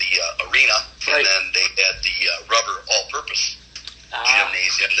they had the arena, and then they had the rubber all-purpose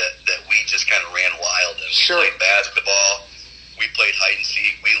gymnasium that we just kind of ran wild in. We played basketball. We played hide and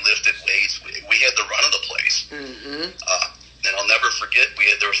seek. We lifted weights. We had the run of the place. And I'll never forget,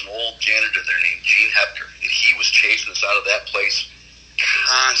 there was an old janitor there named Gene Hepker, and he was chasing us out of that place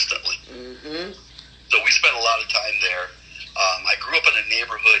constantly. So we spent a lot of time there. I grew up in a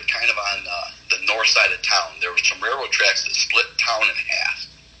neighborhood kind of on the north side of town. There were some railroad tracks that split town in half.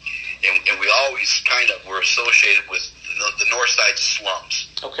 And we always kind of were associated with the north side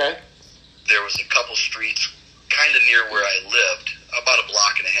slums. Okay. There was a couple streets kind of near where I lived, about a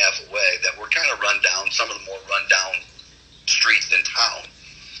block and a half away, that were kind of run down, some of the more run down streets in town.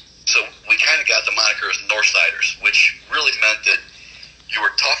 So we kind of got the moniker as Northsiders, which really meant that you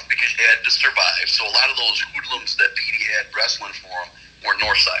were tough because you had to survive. So a lot of those hoodlums that Petey had wrestling for him were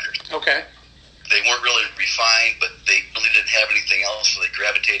Northsiders. Okay. They weren't really refined, but they really didn't have anything else, so they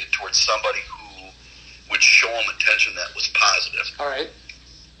gravitated towards somebody who would show them attention that was positive. All right.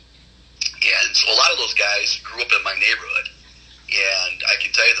 And so a lot of those guys grew up in my neighborhood. And I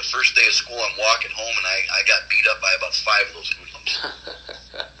can tell you, the first day of school, I'm walking home, and I got beat up by about 5 of those hoodlums.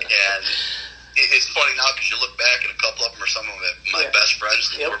 And it's funny now because you look back, and a couple of them are some of my best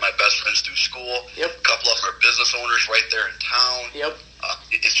friends. They were my best friends through school. A couple of them are business owners right there in town.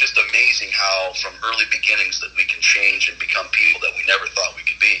 It's just amazing how, from early beginnings, that we can change and become people that we never thought we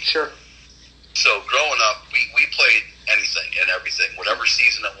could be. Sure. So growing up, we played anything and everything. Whatever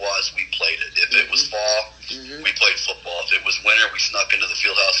season it was, we played it. If it was fall, we played football. If it was winter, we snuck into the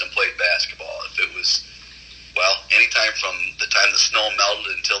field house and played basketball. If it was, anytime from the time the snow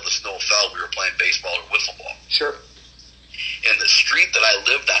melted until the snow fell, we were playing baseball or wiffle ball. Sure. And the street that I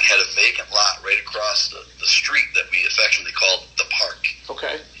lived on had a vacant lot right across the street that we affectionately called the park.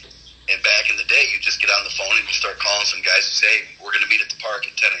 Okay. And back in the day, you just get on the phone and you start calling some guys and say, hey, we're going to meet at the park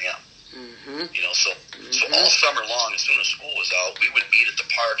at 10 a.m. So all summer long, as soon as school was out, we would meet at the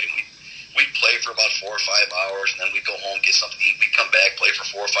park, and we'd play for about 4 or 5 hours, and then we'd go home, get something to eat, we'd come back, play for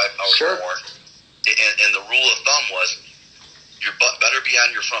 4 or 5 hours more. And the rule of thumb was, your butt better be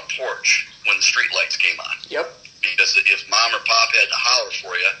on your front porch when the street lights came on. Because if mom or pop had to holler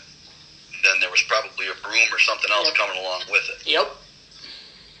for you, then there was probably a broom or something else coming along with it.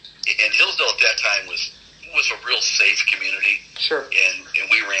 And Hillsdale at that time was was a real safe community. Sure. And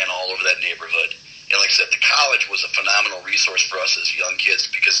we ran all over that neighborhood. And like I said, the college was a phenomenal resource for us as young kids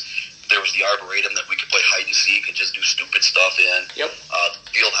because there was the Arboretum that we could play hide and seek and just do stupid stuff in. Yep.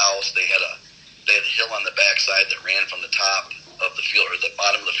 The field house, they had a hill on the backside that ran from the top of the field or the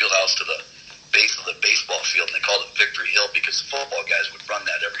bottom of the field house to the base of the baseball field, and they called it Victory Hill because the football guys would run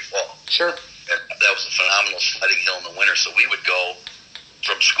that every fall. Sure. And that was a phenomenal sledding hill in the winter. So we would go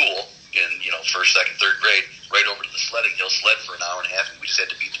from school in first, second, third grade right over to the sledding hill, sled for an hour and a half, and we just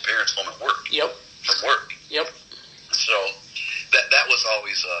had to beat the parents home at work. Yep. From work. Yep. So that was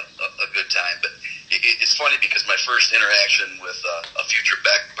always a good time. But it's funny because my first interaction with a future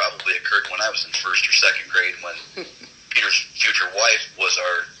Beck probably occurred when I was in first or second grade when Peter's future wife was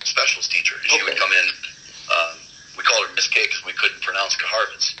our specialist teacher. And she would come in, we called her Miss K because we couldn't pronounce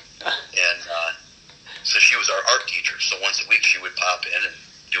Cajarvitz. And so she was our art teacher. So once a week she would pop in and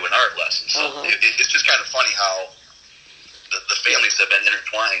do an art lesson. So it's just kind of funny how the families have been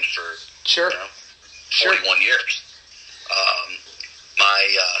intertwined for 41 years.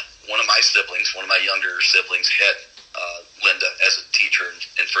 One of my siblings, one of my younger siblings, had Linda as a teacher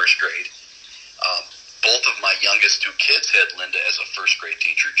in first grade. Both of my youngest two kids had Linda as a first grade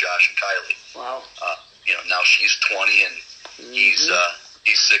teacher, Josh and Kylie. Wow. Now she's 20 and he's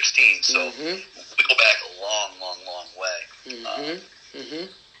 16. So we go back a long, long, long way. And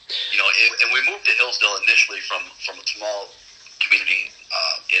we moved to Hillsdale initially from a small community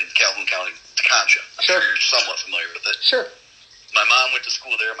in Calhoun County, Concha. I'm sure you're somewhat familiar with it. Sure. My mom went to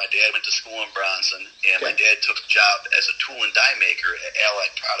school there. My dad went to school in Bronson. And my dad took a job as a tool and die maker at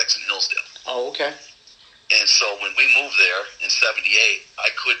Allied Products in Hillsdale. Oh, okay. And so when we moved there in 78,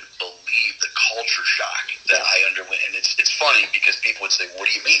 I couldn't believe the culture shock that I underwent. And it's funny because people would say, what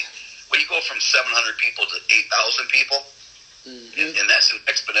do you mean? Well, you go from 700 people to 8,000 people, and that's an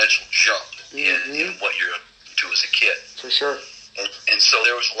exponential jump in what you're into as a kid. For sure. And so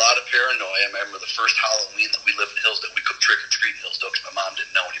there was a lot of paranoia. I remember the first Halloween that we lived in Hillsdale, we could trick-or-treat in Hillsdale because my mom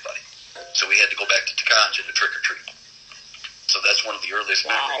didn't know anybody. So we had to go back to Teconcha to trick-or-treat. So that's one of the earliest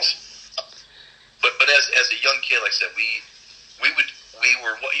memories. But as a young kid, like I said, we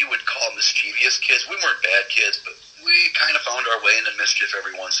were what you would call mischievous kids. We weren't bad kids, but we kind of found our way into mischief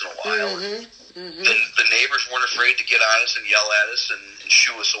every once in a while. The neighbors weren't afraid to get on us and yell at us and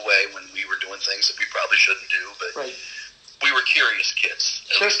shoo us away when we were doing things that we probably shouldn't do. But we were curious kids.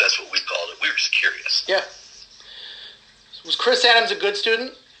 At least that's what we called it. We were just curious. Yeah. Was Chris Adams a good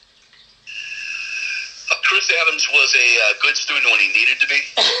student? Chris Adams was a good student when he needed to be,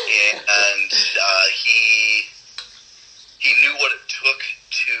 and he knew what it took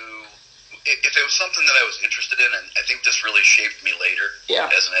to. If it was something that I was interested in, and I think this really shaped me later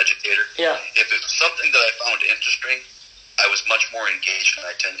as an educator. Yeah. If it was something that I found interesting, I was much more engaged, and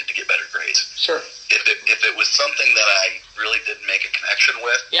I tended to get better grades. Sure. If it was something that I really didn't make a connection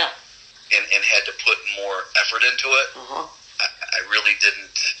with, and had to put more effort into it, I really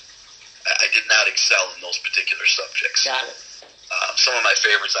didn't. I did not excel in those particular subjects. Got it. Some of my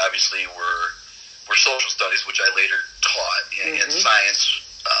favorites, obviously, were social studies, which I later taught, and science,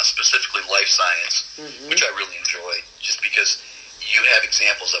 specifically life science, which I really enjoyed, just because you have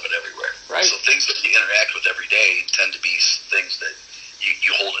examples of it everywhere. Right. So things that you interact with every day tend to be things that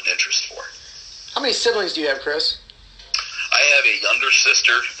you hold an interest for. How many siblings do you have, Chris? I have a younger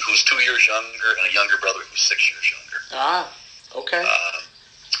sister who's 2 years younger and a younger brother who's 6 years younger. Ah, okay.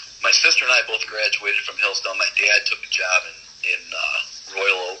 My sister and I both graduated from Hillsdale. My dad took a job in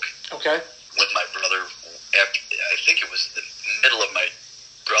Royal Oak. Okay. With my brother, I think it was the middle of my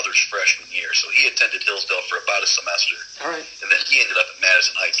brother's freshman year. So he attended Hillsdale for about a semester. All right. And then he ended up at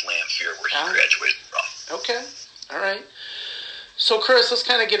Madison Heights Lamphere where he graduated from. Okay. All right. So, Chris, let's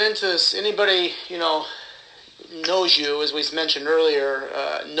kind of get into this. Anybody, knows you, as we mentioned earlier,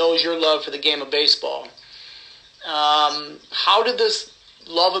 knows your love for the game of baseball. How did this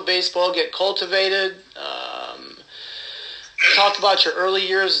love of baseball get cultivated? Talk about your early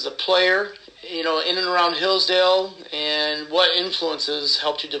years as a player, in and around Hillsdale, and what influences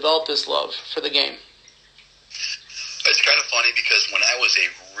helped you develop this love for the game. It's kind of funny because when I was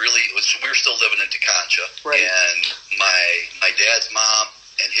we were still living in Teconcha, and my dad's mom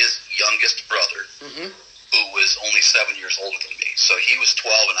and his youngest brother, who was only 7 years older than me, so he was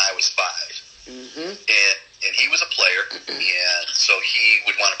 12 and I was 5, and he was a player, and so he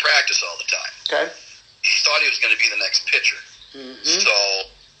would want to practice all the time. Okay. He thought he was going to be the next pitcher. So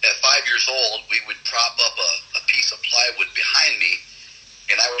at 5 years old, we would prop up a piece of plywood behind me,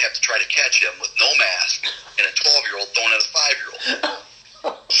 and I would have to try to catch him with no mask, and a 12-year-old throwing at a 5-year-old.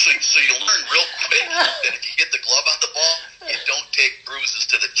 So you learn real quick that if you get the glove on the ball, you don't take bruises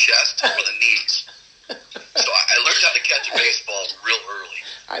to the chest or the knees. So I learned how to catch a baseball real early.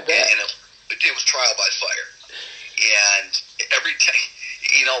 I bet. And it was trial by fire. And every time,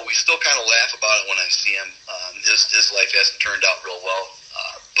 we still kind of laugh about it when I see him. His life hasn't turned out real well,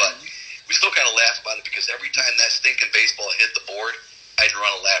 but we still kind of laugh about it because every time that stinking baseball hit the board, I'd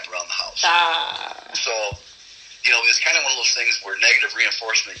run a lap around the house. So, it's kind of one of those things where negative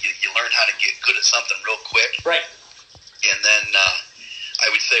reinforcement, you learn how to get good at something real quick. Right. And then I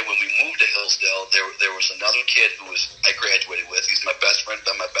would say when we moved to Hillsdale, there was another kid who I graduated with. He's my best friend,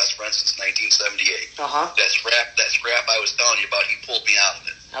 been my best friend since 1978. That scrap I was telling you about, he pulled me out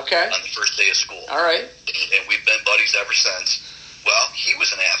of it. Okay. On the first day of school. All right. And we've been buddies ever since. Well, he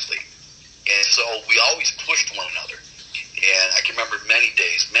was an athlete. And so we always pushed one another. And I can remember many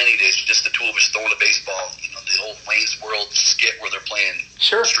days, just the two of us throwing a baseball, the old Wayne's World skit where they're playing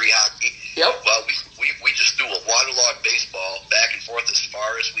street hockey. Yep. Well, we just threw a waterlogged baseball back and forth as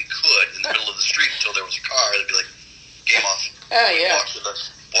far as we could in the middle of the street until there was a car. They'd be like, game off. Yeah.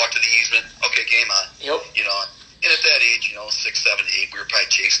 Walk to the easement. Okay, game on. Yep. And at that age, 6, 7, 8, we were probably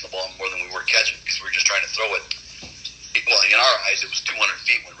chasing the ball more than we were catching because we were just trying to throw it. Well, in our eyes, it was 200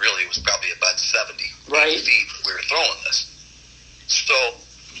 feet when really it was probably about 70 feet we were throwing this. So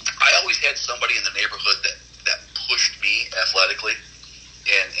I always had somebody in the neighborhood that pushed me athletically,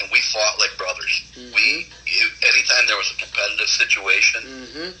 and we fought like brothers. Anytime there was a competitive situation,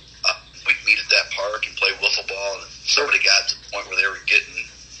 we'd meet at that park and play wiffle ball, and if somebody got to the point where they were getting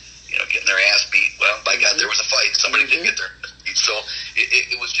their ass beat, well, by God, there was a fight. Somebody did get their ass beat. So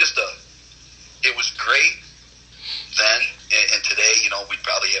it was just it was great then, and today, we'd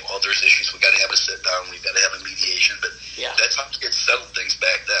probably have others issues. We got to have a sit down. We've got to have a mediation, but that's how kids settled things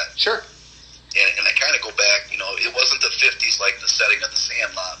back then. Sure. And I kind of go back, it wasn't the 50s like the setting of the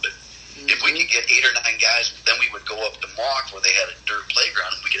Sandlot, but if we could get 8 or 9 guys, then we would go up to Mock where they had a dirt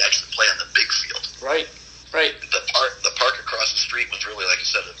playground and we could actually play on the big field. Right. The park across the street was really, like I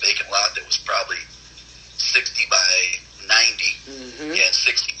said, a vacant lot that was probably 60 by 90 and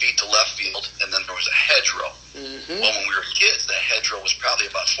 60 feet to left field, and then there was a hedgerow. Well, when we were kids, that hedgerow was probably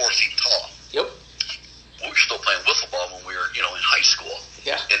about 4 feet tall. Yep. We were still playing wiffle ball when we were, in high school.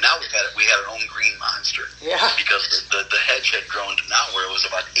 Yeah. And now we had our own green monster. Yeah. Because the hedge had grown to now where it was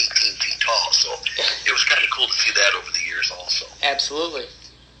about 18 feet tall. So it was kind of cool to see that over the years also. Absolutely.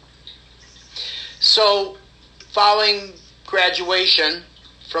 So, following graduation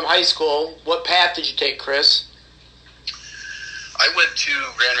from high school, what path did you take, Chris? I went to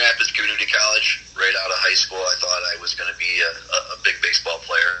Grand Rapids Community College right out of high school. I thought I was going to be a big baseball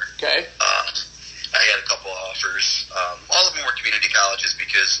player. Okay. I had a couple of offers. All of them were community colleges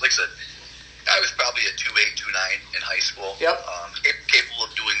because, like I said, I was probably a 2.8, 2.9 in high school. Yep. Capable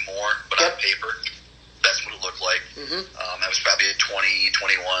of doing more, but on paper, that's what it looked like. I was probably a 20,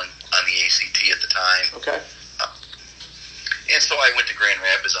 21 on the ACT at the time. Okay. And so I went to Grand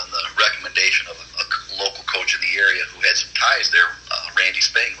Rapids on the recommendation of a local coach in the area who had some ties there, Randy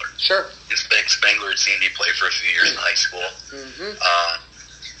Spangler. Sure. And Spangler had seen me play for a few years in high school.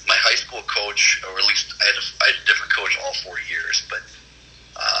 My high school coach, or at least I had a different coach all 4 years, but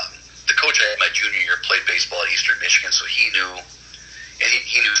the coach I had my junior year played baseball at Eastern Michigan, so he knew, and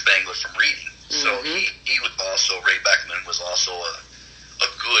he knew Spangler from reading. So he was also, Ray Beckman was also a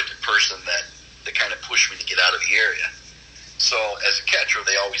good person that kind of pushed me to get out of the area. So as a catcher,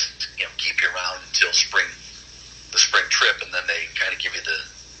 they always keep you around until the spring trip, and then they kind of give you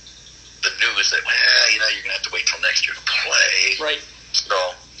the news that you're gonna have to wait till next year to play. Right. So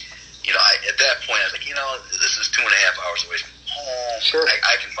at that point I was like, this is 2.5 hours away from home. Sure.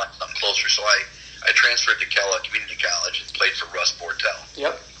 I can find something closer. So I transferred to Kellogg Community College and played for Russ Bortel.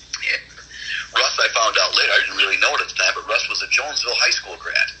 Yep. And Russ, I found out later, I didn't really know it at the time, but Russ was a Jonesville high school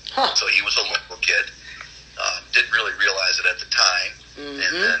grad. So he was a local kid. Didn't really realize it at the time, and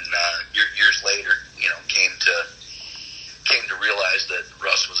then years later, came to realize that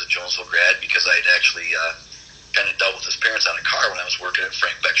Russ was a Jonesville grad because I had actually kind of dealt with his parents on a car when I was working at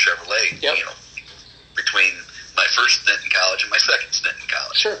Frank Beck Chevrolet. Yep. Between my first stint in college and my second stint in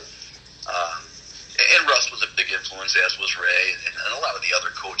college. Sure. And Russ was a big influence, as was Ray, and a lot of the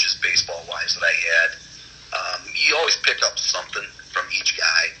other coaches, baseball-wise, that I had. You always pick up something from each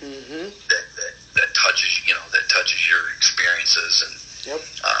guy that touches your experiences, and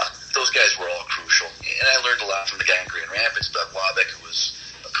those guys were all crucial. And I learned a lot from the guy in Grand Rapids, Doug Wabeck, who was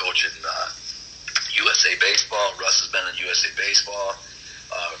a coach in USA Baseball. Russ has been in USA Baseball.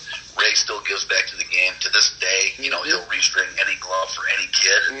 Ray still gives back to the game to this day. He'll restring any glove for any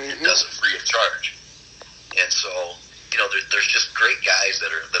kid and does it free of charge. And so, there's just great guys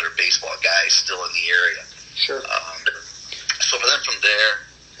that are baseball guys still in the area. Sure. So then from there,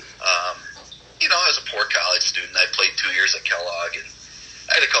 it was a poor college. years at Kellogg, and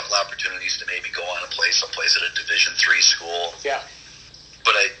I had a couple opportunities to maybe go on and play someplace at a Division III school. Yeah.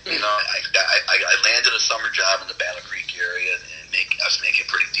 But I landed a summer job in the Battle Creek area, and I was making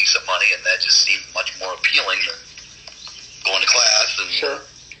pretty decent money, and that just seemed much more appealing than going to class and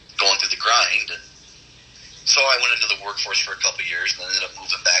going through the grind. And so I went into the workforce for a couple of years, and then ended up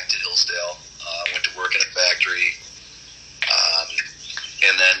moving back to Hillsdale. Went to work in a factory,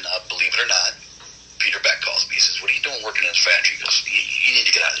 and then believe it or not, Peter Beck calls me. He says, "What are you doing working in this factory?" He goes, "You need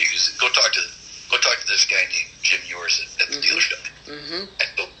to get out of there." He goes, Go talk to this guy named Jim Ewers at the dealership." Mm-hmm. I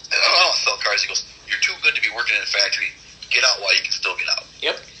go, "I don't sell cars." He goes, "You're too good to be working in a factory. Get out while you can still get out."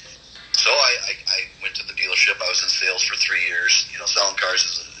 Yep. So I went to the dealership. I was in sales for 3 years. Selling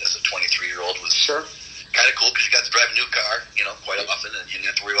cars as a 23-year-old was kind of cool because you got to drive a new car, quite often, and you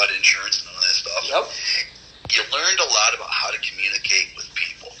didn't have to worry about insurance and all that stuff. Yep. You learned a lot about how to communicate with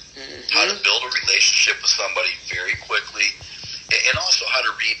people, how to build a relationship with somebody very quickly, and also how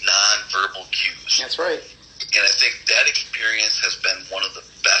to read nonverbal cues. That's right. And I think that experience has been one of the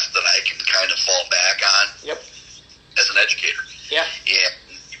best that I can kind of fall back on as an educator. Yeah. And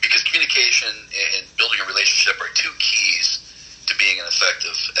because communication and building a relationship are two keys to being an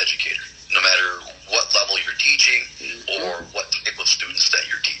effective educator, no matter what level you're teaching or what type of students that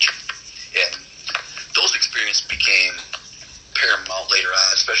you're teaching. And those experiences became paramount later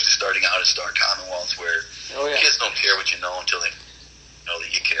on, especially starting out at Star Commonwealth, where kids don't care what you know until they know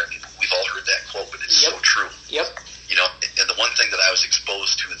that you care. I mean, we've all heard that quote, but it's so true. Yep. And the one thing that I was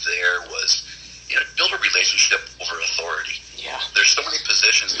exposed to there was, build a relationship over authority. Yeah. There's so many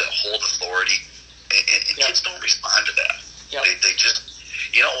positions that hold authority, and kids don't respond to that. Yep. They just,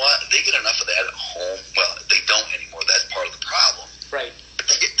 you know what? They get enough of that at home. Well, they don't anymore. That's part of the problem. Right. But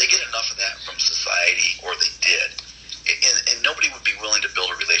they get enough of that from society, or they did. And nobody would be willing to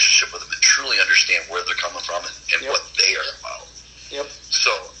build a relationship with them and truly understand where they're coming from and what they are about. Yep.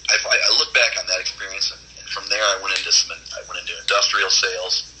 So I look back on that experience, and from there I went into industrial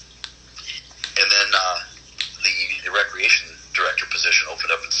sales, and then the recreation director position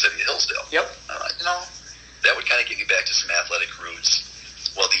opened up in the city of Hillsdale. Yep. That would kind of get me back to some athletic roots.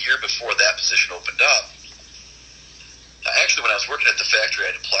 Well, the year before that position opened up, actually when I was working at the factory,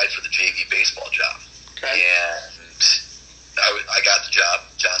 I'd applied for the JV baseball job. Okay. And I got the job.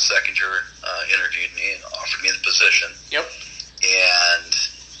 John Seckinger interviewed me and offered me the position. Yep. And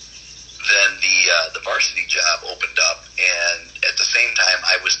then the varsity job opened up, and at the same time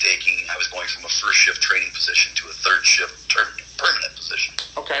I was going from a first shift training position to a third shift permanent position.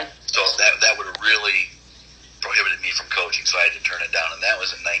 Okay. So that would have really prohibited me from coaching, so I had to turn it down, and that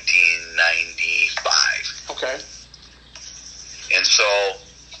was in 1995. Okay. And so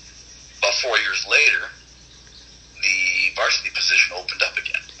about 4 years later, the varsity position opened up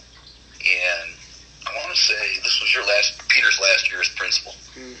again. And I want to say this was Peter's last year as principal.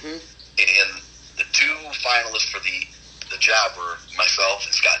 Mm-hmm. And the two finalists for the job were myself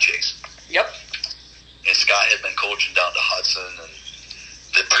and Scott Chase. Yep. And Scott had been coaching down to Hudson, and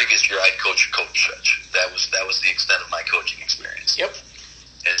the previous year I'd coached Coach Church. That was the extent of my coaching experience. Yep.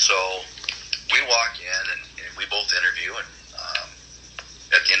 And so we walk in, and we both interview, and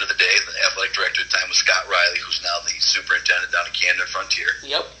at the end of the day, the athletic director at the time was Scott Riley, who's now the superintendent down at Camden Frontier.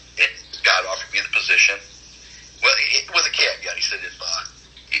 Yep. And Scott offered me the position. Well, with a caveat, he said, if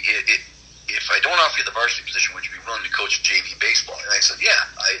I don't offer you the varsity position, would you be willing to coach JV baseball? And I said, yeah.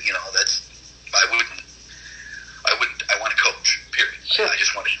 I want to coach. Period. Sure. I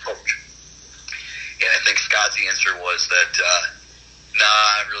just wanted to coach. And I think Scott's answer was that,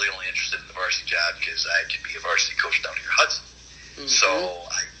 I'm really only interested in the varsity job because I could be a varsity coach down here at Hudson. Mm-hmm. So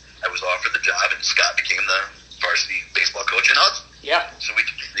I was offered the job, and Scott became the varsity baseball coach in Hudson. Yeah. So we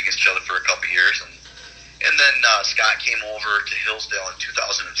competed against each other for a couple of years, and then Scott came over to Hillsdale in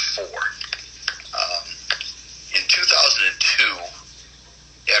 2004. In 2002,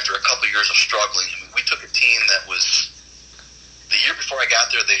 after a couple of years of struggling, we took a team that was, the year before I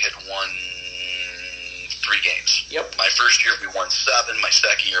got there, they had won 3 games. Yep. My first year, we won 7. My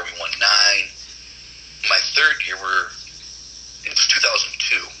second year, we won 9. My third year, it was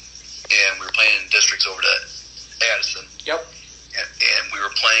 2002, and we were playing in districts over to Addison. Yep. And we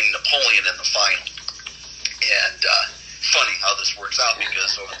were playing Napoleon in the final. And funny how this works out,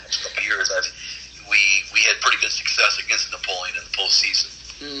 because over the next couple of years, we had pretty good success against Napoleon in the postseason.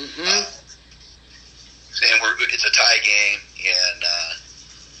 Mm-hmm. And it's a tie game, and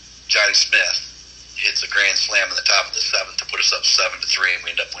Johnny Smith hits a grand slam in the top of the 7th to put us up 7-3, and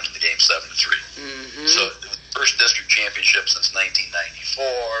we end up winning the game 7-3. Mm-hmm. So it was the first district championship since 1994.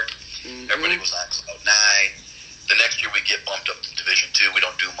 Mm-hmm. Everybody was on cloud 9. The next year we get bumped up to Division II. We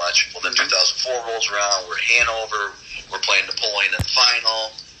don't do much. Well, then 2004 rolls around. We're at Hanover. we're playing Napoleon in the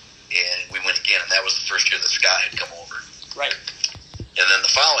final, and we win again. And that was the first year that Scott had come over. Right. And then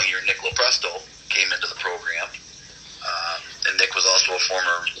the following year, Nick Lopresto came into the program. And Nick was also a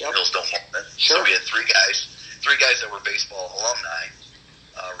former Hillsdale Hornet. Sure. So we had three guys that were baseball alumni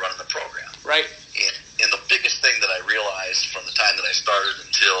running the program. Right. And the biggest thing that I realized from the time that I started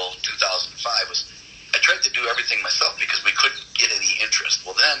until 2005 was I tried to do everything myself because we couldn't get any interest.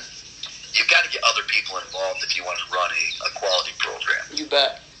 Well, then you've got to get other people involved if you want to run a quality program. You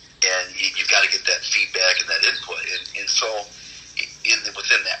bet. And you've got to get that feedback and that input. And so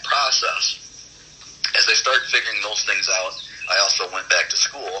within that process, as I started figuring those things out, I also went back to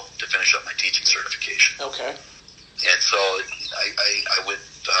school to finish up my teaching certification. Okay. And so I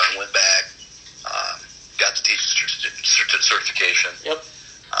went back, got the teaching certification. Yep.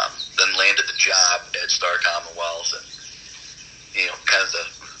 Then landed the job at Star Commonwealth, and kind of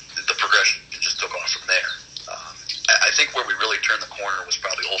the progression just took off from there. I think where we really turned the corner was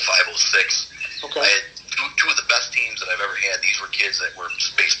probably 05-06. Okay. I had two of the best teams that I've ever had. These were kids that were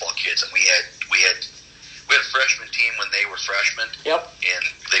just baseball kids, and we had a freshman team when they were freshmen. Yep. And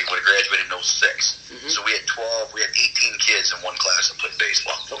they would have graduated in 06. Mm-hmm. So we had 18 kids in one class that played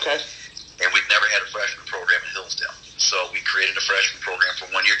baseball. Okay. And we'd never had a freshman program in Hillsdale. So we created a freshman program for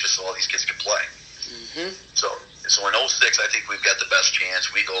 1 year just so all these kids could play. Mm-hmm. So in 06, I think we've got the best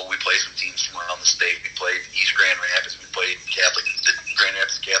chance. We play some teams from around the state. We played East Grand Rapids. We played Grand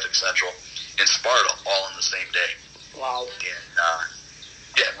Rapids Catholic Central, and Sparta all on the same day. Wow.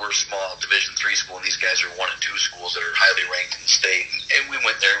 And we're a small Division III school, and these guys are 1 and 2 schools that are highly ranked in the state. And we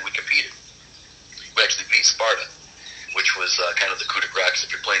went there and we competed. We actually beat Sparta, which was kind of the coup de grace.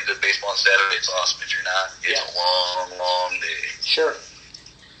 If you're playing good baseball on Saturday, it's awesome. If you're not, it's a long, long day. Sure.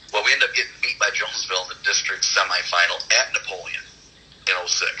 Well, we ended up getting beat by Jonesville in the district semifinal at Napoleon in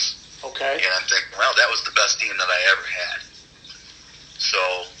 06. Okay. And I'm thinking, wow, that was the best team that I ever had.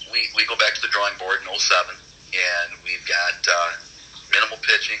 So we go back to the drawing board in 07, and we've got minimal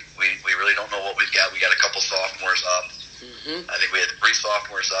pitching. We really don't know what we've got. We got a couple sophomores up. Mm-hmm. I think we had 3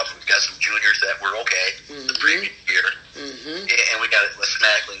 sophomores up. We've got some juniors that were okay the previous year. Mm-hmm. And we got a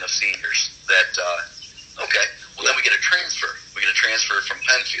smattering of seniors that, okay. Well, then we get a transfer. We get a transfer from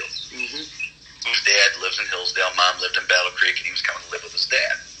Penfield, whose dad lives in Hillsdale. Mom lived in Battle Creek, and he was coming to live with his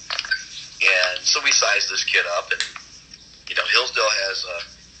dad. And so we sized this kid up, and, Hillsdale has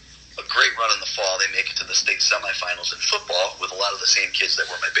a great run in the fall. They make it to the state semifinals in football with a lot of the same kids that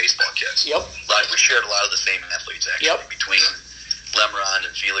were my baseball kids. Yep. We shared a lot of the same athletes, actually, between Lemron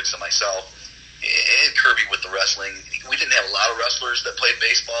and Felix and myself, and Kirby with the wrestling. We didn't have a lot of wrestlers that played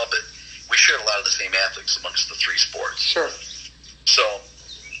baseball, but we shared a lot of the same athletes amongst the 3 sports. Sure. So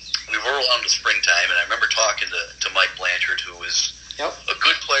we roll on to springtime, and I remember talking to Mike Blanchard, who was a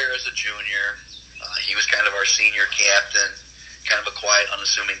good player as a junior. He was kind of our senior captain, kind of a quiet,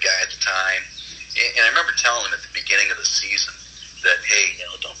 unassuming guy at the time. And I remember telling him at the beginning of the season that, hey,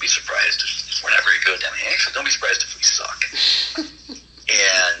 don't be surprised if we're not very good. I mean, actually, don't be surprised if we suck.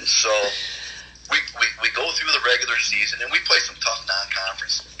 And so we go through the regular season, and we play some tough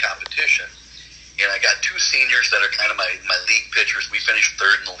non-conference competition. And I got 2 seniors that are kind of my league pitchers. We finished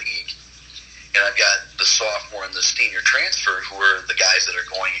 3rd in the league. And I've got the sophomore and the senior transfer, who are the guys that are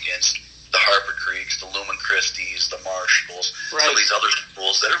going against the Harper Creeks, the Lumen Christies, the Marshalls, some of these other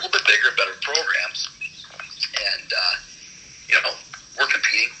schools that are a little bit bigger, better programs. And, we're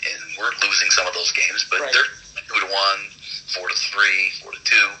competing, and we're losing some of those games, but they're 2-1, 4-3,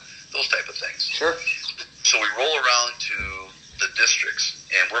 4-2, those type of things. Sure. So we roll around to the districts,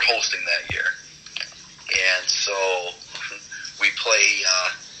 and we're hosting that year. And so we play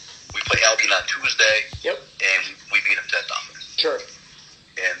Albion on Tuesday. Yep. And we beat them 10-0. Sure.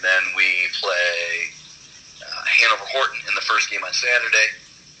 And then we play Hanover Horton in the first game on Saturday,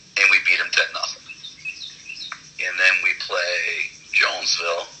 and we beat them 10-0. And then we play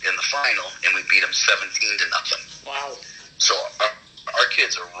Jonesville in the final, and we beat them 17-0. Wow. So our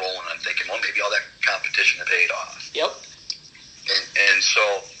kids are rolling. I'm thinking, well, maybe all that competition had paid off. Yep. And so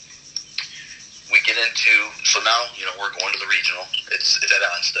we get into, so now, we're going to the regional. It's at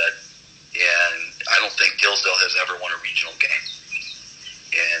Onstead. And I don't think Hillsdale has ever won a regional game.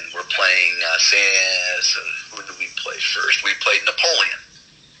 And we're playing who did we play first? We played Napoleon,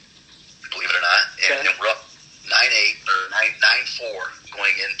 believe it or not. And we're up 9-8 or 9-4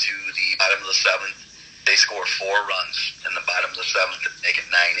 going into the bottom of the 7th. They score 4 runs in the bottom of the 7th to make it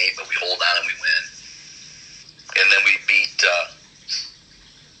 9-8, but we hold on and we win. And then we beat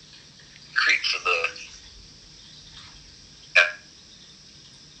Creek for the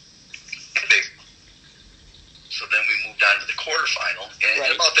So then we moved on to the quarterfinal, and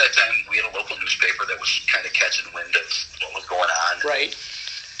at about that time we had a local newspaper that was kind of catching wind of Right.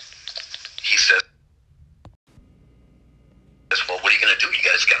 He says, well, what are you going to do? You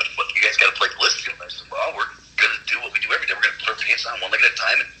guys got to play Blissfield. I said, well, we're going to do what we do every day. We're going to put our pants on one leg at a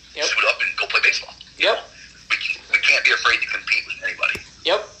time and suit up and go play baseball. Yep. We can't be afraid to compete with anybody.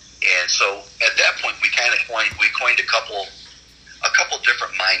 Yep. And so at that point, we coined a couple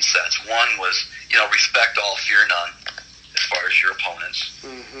different mindsets. One was, respect all, fear none, as far as your opponents.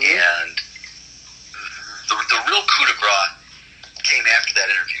 Mm-hmm. And the real coup de grace came after that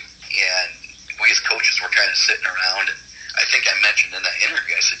interview. And we as coaches were kind of sitting around, and I think I mentioned in that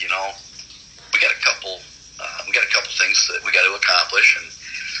interview, I said, we got a couple things that we got to accomplish. And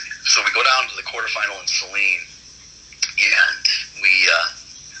so we go down to the quarterfinal in Saline, and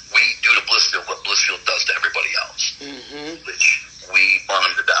we do to Blissfield what Blissfield does to everybody else, which we burn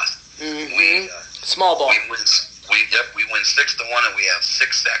them to death. Small ball. We win 6-1, and we have 6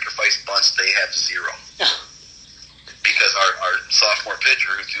 sacrifice bunts. They have 0 because our sophomore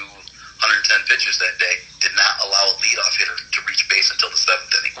pitcher, who threw 110 pitches that day, did not allow a leadoff hitter to reach base until the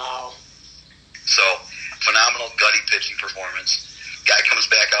 7th inning. Wow. So phenomenal gutty pitching performance. Guy comes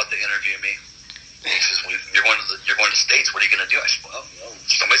back out to interview me. He says, "You're going to States. What are you going to do?" I said, "Well,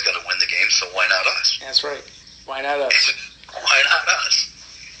 somebody's got to win the game, so why not us?" That's right. Why not us? Why not us?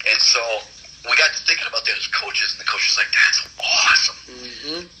 And so we got to thinking about that as coaches, and the coach was like, "That's awesome."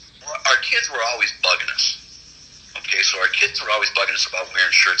 Mm-hmm. Our kids were always bugging us. Okay, so our kids were always bugging us about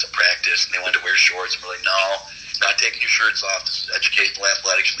wearing shirts at practice, and they wanted to wear shorts, and we're like, "No, not taking your shirts off. This is educational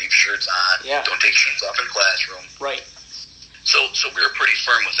athletics. Leave shirts on. Yeah. Don't take shirts off in the classroom." Right. So we were pretty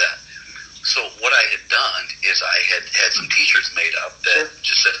firm with that. So what I had done is I had some T-shirts made up that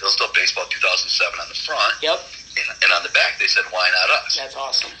just said Hillsdale Baseball 2007 on the front. Yep. And on the back they said, "Why not us?" That's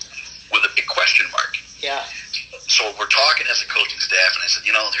awesome. With a big question mark. Yeah. So we're talking as a coaching staff, and I said,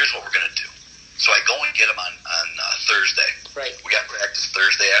 here's what we're going to do. So I go and get them on Thursday. Right. We got practice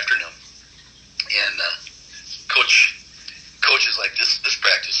Thursday afternoon. And coach is like, this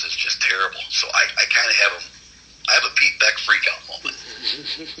practice is just terrible. So I kind of have a Pete Beck freak-out moment.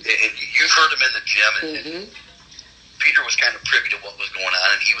 And you've heard him in the gym, and Peter was kind of privy to what was going on,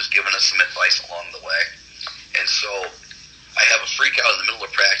 and he was giving us some advice along the way. And so I have a freak-out in the middle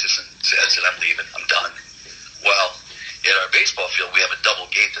of practice, and said, "I'm leaving. I'm done." Well, at our baseball field, we have a double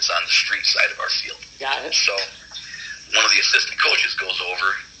gate that's on the street side of our field. Got it. So one of the assistant coaches goes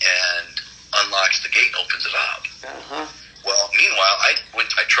over and unlocks the gate and opens it up. Uh-huh. Well, meanwhile, I went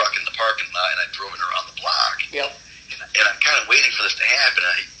to my truck in the parking lot, and I drove it around the block. Yep. And I'm kind of waiting for this to happen,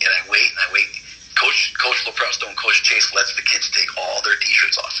 and I wait. Coach LaPresto and Coach Chase lets the kids take all their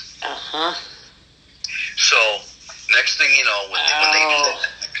T-shirts off. Uh-huh. So next thing you know, when they do that,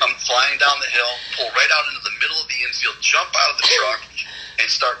 I come flying down the hill, pull right out into the middle of the infield, jump out of the truck, and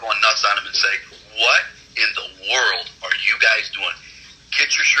start going nuts on them and say, "What in the world are you guys doing?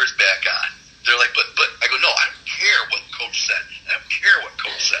 Get your shirts back on." They're like, but I go, "No, I don't care what Coach said. I don't care what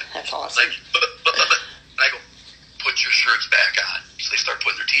Coach said." That's awesome. Like, but. And I go, "Put your shirts back on." So they start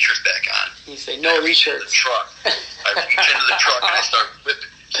putting their T-shirts back on. You say, "No, these shirts." I reach into the truck and I start whipping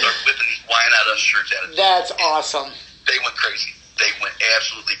these "Why Not Us" shirts at them. That's awesome. They went crazy. They went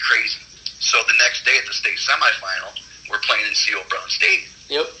absolutely crazy. So the next day at the state semifinal, we're playing in C.O. Brown Stadium.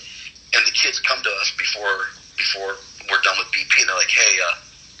 Yep. And the kids come to us before we're done with BP, and they're like, "Hey,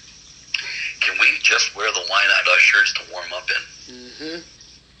 can we just wear the Why Not Us shirts to warm up in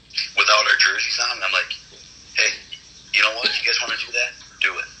without our jerseys on?" And I'm like, "Hey, you know what? If you guys want to do that,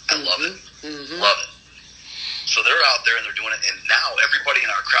 do it. I love it. Love it." So they're out there and they're doing it, and now everybody in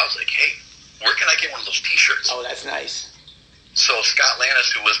our crowd's like, "Hey, where can I get one of those T-shirts?" Oh, that's nice. So Scott Lannis,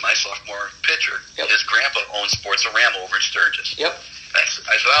 who was my sophomore pitcher, his grandpa owns Sports-A-Rama over in Sturgis. Yep. I said,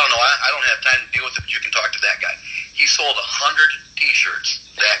 "I don't know. I don't have time to deal with it, but you can talk to that guy." He sold 100 T-shirts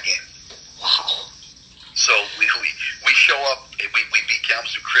that game. Wow. So we show up. We beat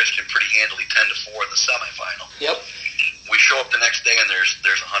Kalamazoo Christian pretty handily, 10-4 in the semifinal. Yep. We show up the next day and there's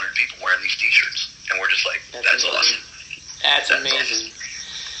 100 people wearing these T-shirts, and we're just like, "That's awesome." That's amazing.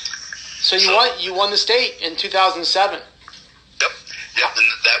 Awesome. So you won the state in 2007. Yep. And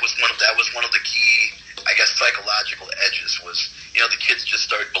that was one of the key, I guess, psychological edges was, the kids just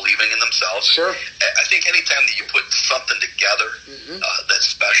started believing in themselves. Sure. I think anytime that you put something together that's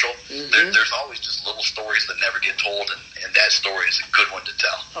special, there's always just little stories that never get told, and that story is a good one to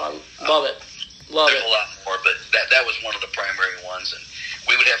tell. Oh, love it. There's a lot more, but that was one of the primary ones, and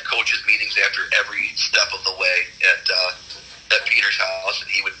we would have coaches meetings after every step of the way at Peter's house, and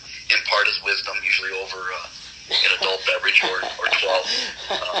he would impart his wisdom, usually over an adult beverage or 12.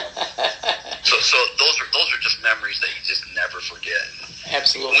 So those are just memories that you just never forget.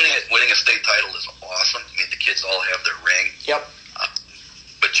 Absolutely. Winning a state title is awesome. I mean, the kids all have their ring. Yep.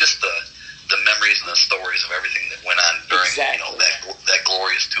 but just the memories and the stories of everything that went on during that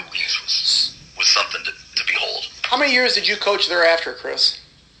glorious 2 weeks was something to behold. How many years did you coach thereafter, Chris?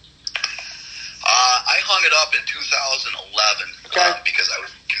 I hung it up in 2011 because I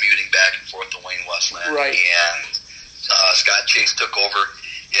was commuting back and forth to Wayne Westland. Right. And Scott Chase took over,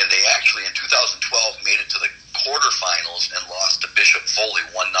 and they actually in 2012 made it to the quarterfinals and lost to Bishop Foley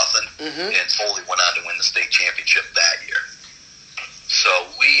 1-0, and Foley went on to win the state championship that year. So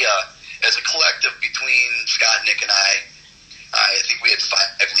we, as a collective between Scott, Nick, and I think we had 5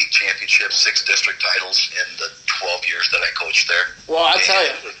 league championships, 6 district titles in the 12 years that I coached there. Well, I'll tell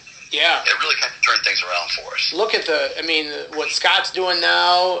you. Yeah. It really kind of turned things around for us. Look at what Scott's doing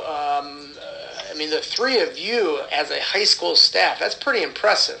now. The 3 of you as a high school staff, that's pretty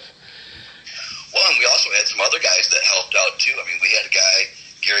impressive. Well, and we also had some other guys that helped out, too. I mean, we had a guy,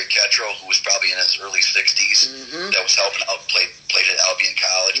 Gary Ketro, who was probably in his early 60s, that was helping out, played at Albion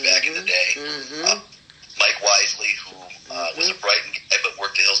College back in the day. Mike Wisely, who was a Brighton guy but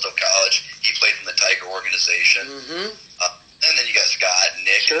worked at Hillsdale College. He played in the Tiger organization. And then you got Scott and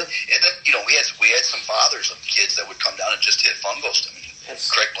Nick. Sure. And then, we had some fathers of kids that would come down and just hit fungos. I mean,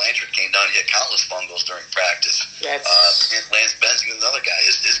 Craig Blanchard came down and hit countless fungos during practice. Lance Benzing, another guy,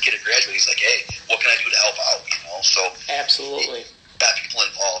 his kid had graduated. He's like, hey, what can I do to help out? So absolutely. Got people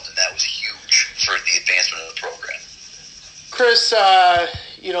involved, and that was huge for the advancement of the program. Chris,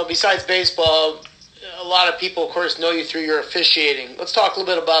 besides baseball, a lot of people, of course, know you through your officiating. Let's talk a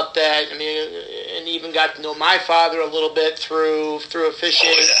little bit about that. I mean, and even got to know my father a little bit through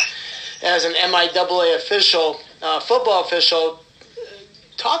officiating as an MIAA official, football official.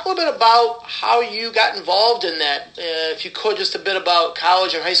 Talk a little bit about how you got involved in that. If you could, just a bit about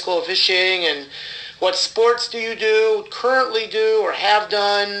college and high school officiating, and what sports do you currently do or have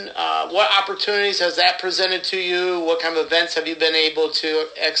done? What opportunities has that presented to you? What kind of events have you been able to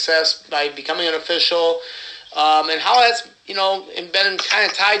access by becoming an official? And how that's, been kind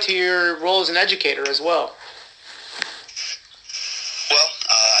of tied to your role as an educator as well? Well,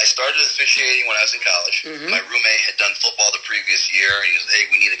 I started officiating when I was in college. My roommate had done football the previous year, and he was, hey,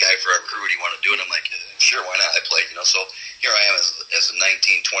 we need a guy for our crew. Do you want to do it? I'm like, sure, why not? I played, So here I am as a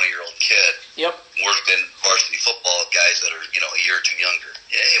 19, 20-year-old kid. Yep. Working varsity football with guys that are, a year or two younger.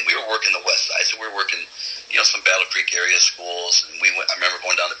 And we were working the west side, so we were working, some Battle Creek area schools. And I remember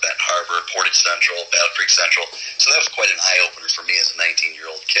going down to Benton Harbor, Portage Central, Battle Creek Central. So that was quite an eye-opener for me as a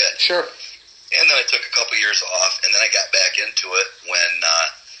 19-year-old kid. Sure. And then I took a couple years off, and then I got back into it when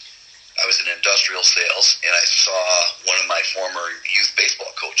I was in industrial sales, and I saw one of my former youth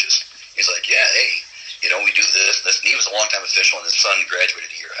baseball coaches. He's like, yeah, hey, we do this. And he was a long-time official, and his son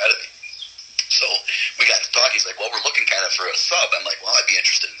graduated a year ahead of me. So we got to talk. He's like, well, we're looking kind of for a sub. I'm like, well, I'd be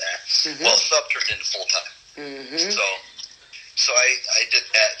interested in that. Well, sub turned into full-time. So I did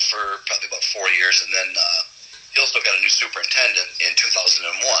that for probably about 4 years, and then Hillsdale got a new superintendent in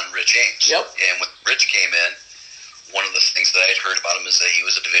 2001, Rich Ames. Yep. And when Rich came in, one of the things that I had heard about him is that he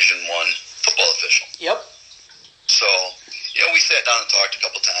was a Division I football official. Yep. So, we sat down and talked a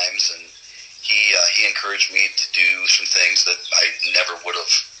couple times, and he encouraged me to do some things that I never would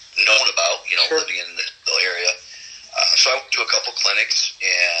have known about, living in the area. So I went to a couple clinics,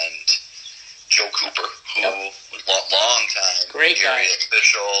 and Joe Cooper, who was a long time great guy,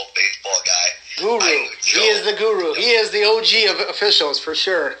 official, baseball guy. Guru. He is the guru. He is the OG of officials, for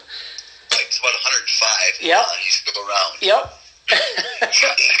sure. Like, he's about 105. Yep. He's still around. Yep.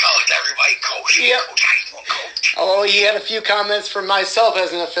 Everybody coach. Yep. Coach. Oh, he had a few comments from myself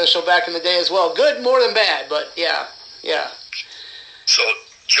as an official back in the day as well. Good more than bad, but yeah. So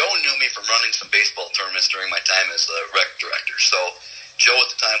Joe knew me from running some baseball tournaments during my time as the rec director. So Joe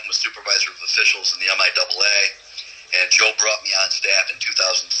at the time was supervisor of officials in the MIAA, and Joe brought me on staff in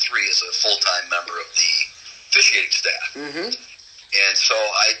 2003 as a full-time member of the officiating staff. And so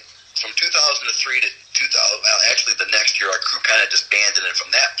from 2003 to 2000, actually the next year, our crew kind of disbanded, and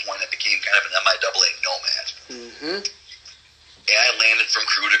from that point, I became kind of an MIAA nomad. And I landed from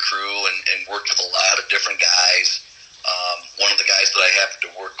crew to crew and worked with a lot of different guys. One of the guys that I happened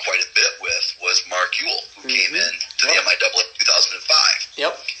to work quite a bit with was Mark Ewell, who came in to the MIAA in 2005.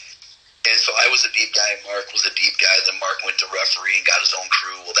 Yep. And so I was a deep guy, Mark was a deep guy, then Mark went to referee and got his own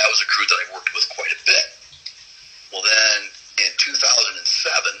crew. Well, that was a crew that I worked with quite a bit. Well, then in 2007,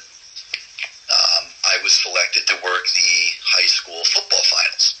 I was selected to work the high school football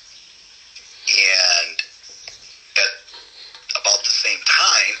finals. And at about the same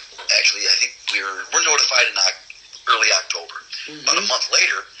time, actually, I think we're notified in early October. About a month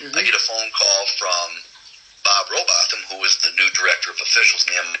later, I get a phone call from Bob Robotham, who was the new director of officials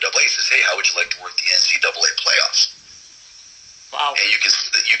in the MIAA. He says, hey, how would you like to work the NCAA playoffs? Wow. And you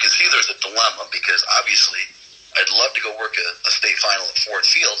can see there's a dilemma because obviously I'd love to go work a state final at Ford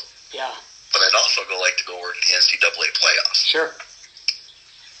Field. Yeah. But I'd also like to go work the NCAA playoffs. Sure.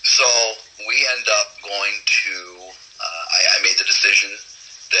 So we end up going to, I made the decision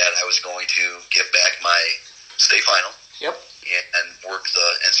that I was going to give back my state final. Yep. And work the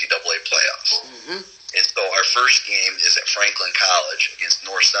NCAA playoffs. Mm-hmm. And so our first game is at Franklin College against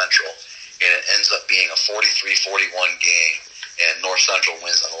North Central, and it ends up being a 43-41 game, and North Central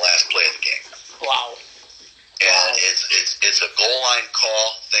wins on the last play of the game. Wow. And it's a goal line call.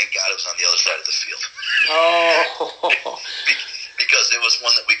 Thank God it was on the other side of the field. Oh. Because it was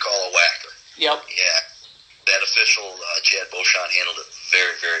one that we call a whacker. Yep. Yeah. That official, Chad Beauchamp, handled it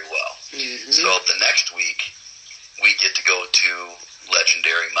very, very well. Mm-hmm. So the next week, we get to go to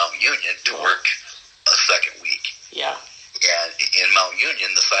legendary Mount Union to work a second week. Yeah. And in Mount Union,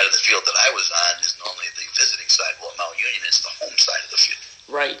 the side of the field that I was on is normally the visiting side. Well, Mount Union is the home side of the field.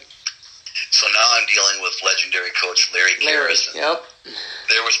 Right. So now I'm dealing with legendary coach Larry Karras. Yep.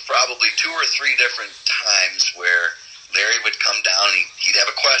 There was probably 2 or 3 different times where Larry would come down and he'd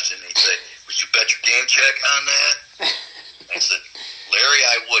have a question. He'd say, "Would you bet your game check on that?" I said, "Larry,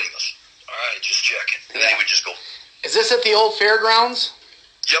 I would." He goes, "All right, just checking." And then he would just go, "Is this at the old fairgrounds?"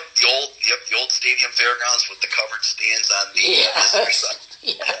 Yep, the old stadium fairgrounds with the covered stands on the visitor side.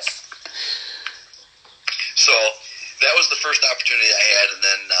 Yes. So that was the first opportunity I had, and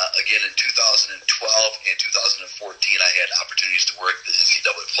then again in 2012 and 2014, I had opportunities to work the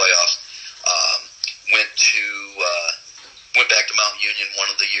NCAA playoffs. Went back to Mount Union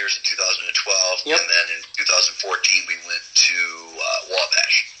one of the years in 2012, yep. And then in 2014 we went to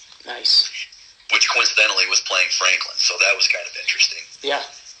Wabash. Nice. Which coincidentally was playing Franklin, so that was kind of interesting. Yeah.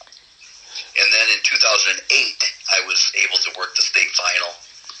 And then in 2008, I was able to work the state final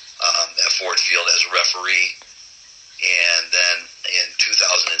at Ford Field as a referee. And then in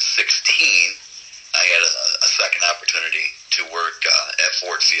 2016, I had a second opportunity to work at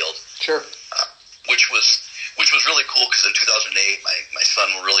Ford Field. Sure. Which was really cool because in 2008, my son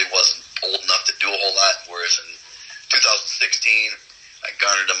really wasn't old enough to do a whole lot, whereas in 2016, I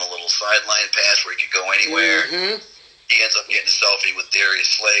garnered him a little sideline pass where he could go anywhere. Mm-hmm. He ends up getting a selfie with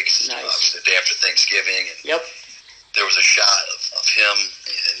Darius Flakes nice. The day after Thanksgiving. And yep. There was a shot of him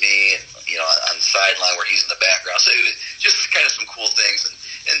and me, and on the sideline where he's in the background. So it was just kind of some cool things.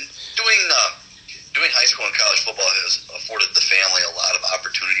 And doing high school and college football has afforded the family a lot of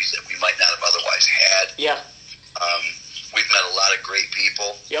opportunities that we might not have otherwise had. Yeah. We've met a lot of great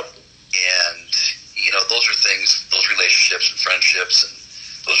people. Yep. And those are things, those relationships and friendships, and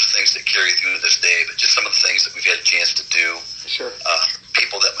those are things that carry through to this day. But just some of the things that we've had a chance to do. Sure.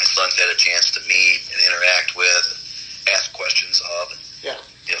 People that my son's had a chance to meet and interact with, and ask questions of. And, yeah.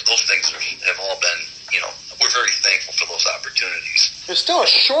 Those things have all been, we're very thankful for those opportunities. There's still a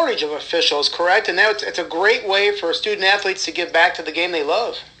shortage of officials, correct? And now it's a great way for student athletes to get back to the game they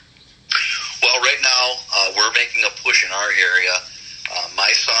love. Well, right now, we're making a push in our area.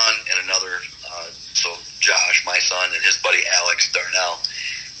 My son and another, Josh, my son, and his buddy Alex Darnell,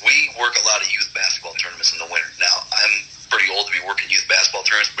 we work a lot of youth basketball tournaments in the winter. Now, I'm pretty old to be working youth basketball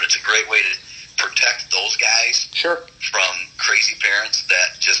tournaments, but it's a great way to protect those guys sure. from crazy parents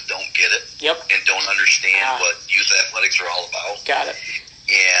that just don't get it yep. and don't understand what youth athletics are all about. Got it.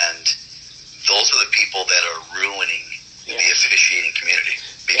 And those are the people that are ruining the officiating community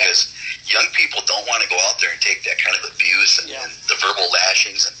because young people don't want to go out there and take that kind of abuse and the verbal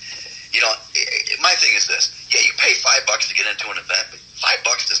lashings. And my thing is this: you pay $5 to get into an event, but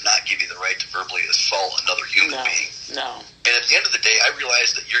 $5 does not give you the right to verbally assault another human being. No. And at the end of the day, I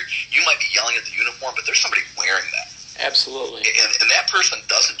realize that you might be yelling at the uniform, but there's somebody wearing that. Absolutely. And that person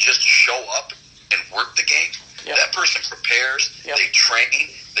doesn't just show up and work the game. Yep. That person prepares, they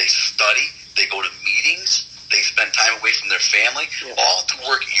train, they study, they go to meetings, they spend time away from their family, all to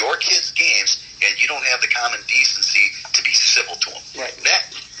work your kids' games, and you don't have the common decency to be civil to them. Right.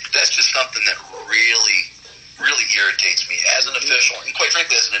 That's just something that really, really irritates me as an official, and quite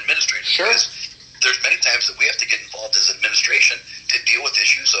frankly as an administrator. Sure. Because there's many times that we have to get involved as administration to deal with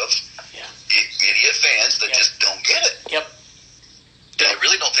issues of idiot fans that just don't get it. Yep. And I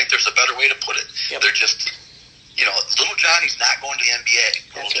really don't think there's a better way to put it. Yep. They're just, little Johnny's not going to the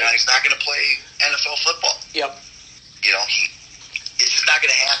NBA. Little Johnny's not going to play NFL football. Yep. It's just not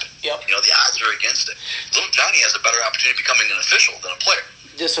going to happen. Yep. The odds are against it. Little Johnny has a better opportunity of becoming an official than a player.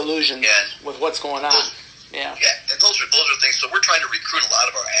 Disillusioned with what's going on. Yeah, and those are things. So we're trying to recruit a lot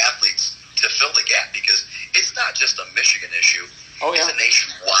of our athletes to fill the gap because it's not just a Michigan issue. It's a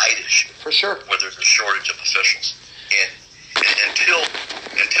nationwide issue. For sure. Where there's a shortage of officials. And until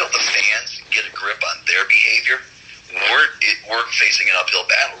the fans get a grip on their behavior, we're facing an uphill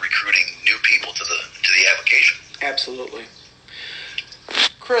battle recruiting new people to the application. Absolutely.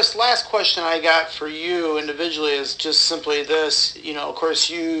 Chris, last question I got for you individually is just simply this. Of course,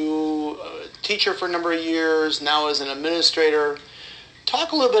 you teacher for a number of years, now as an administrator.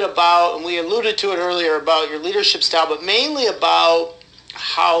 Talk a little bit about, and we alluded to it earlier, about your leadership style, but mainly about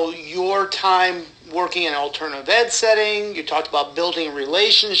how your time working in an alternative ed setting, you talked about building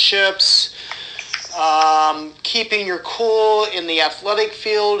relationships, keeping your cool in the athletic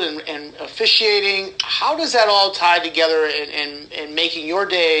field and officiating. How does that all tie together in making your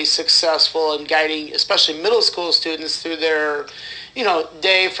day successful and guiding especially middle school students through their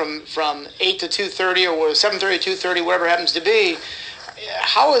day from 8 to 2:30 or 7:30 to 2:30, whatever it happens to be?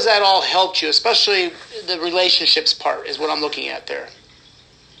 How has that all helped you, especially the relationships part is what I'm looking at there?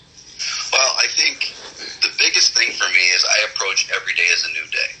 Well, I think the biggest thing for me is I approach every day as a new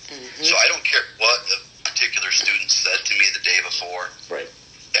day. Mm-hmm. So I don't care what a particular student said to me the day before. Right.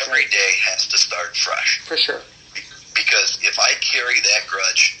 Every day has to start fresh. For sure. Because if I carry that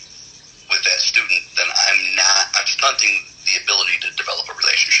grudge with that student, then I'm stunting the ability to develop a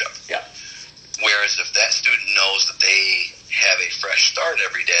relationship. Yeah. Whereas if that student knows that they have a fresh start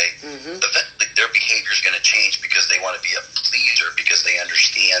every day, mm-hmm. eventually their behavior is going to change because they want to be a pleaser, because they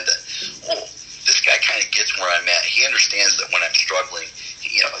understand that, this guy kind of gets where I'm at. He understands that when I'm struggling,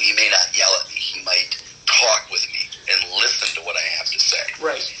 he may not yell at me. He might talk with me and listen to what I have to say.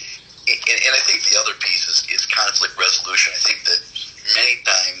 Right. And I think the other piece is conflict resolution. I think that many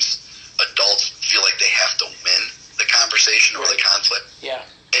times adults feel like they have to win the conversation or the conflict. Yeah.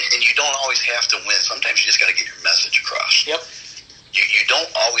 And you don't always have to win. Sometimes you just got to get your message across. Yep. You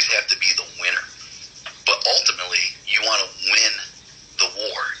don't always have to be the winner. But ultimately, you want to win the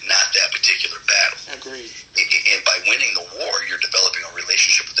war, not that particular battle. Agreed. And by winning the war, you're developing a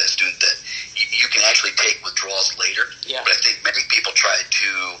relationship with that student that you can actually take withdrawals later. Yeah. But I think many people try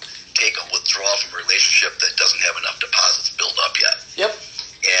to take a withdrawal from a relationship that doesn't have enough deposits built up yet. Yep.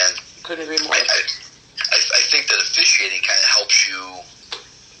 And couldn't agree more. I think that officiating kind of helps you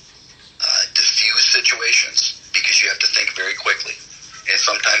diffuse situations because you have to think very quickly. And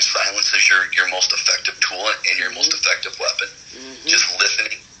sometimes silence is your most effective tool and your most effective weapon. Mm-hmm. Just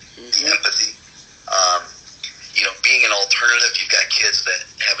listening, empathy. Being an alternative, you've got kids that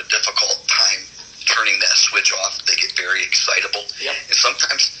have a difficult time turning that switch off. They get very excitable. Yep. And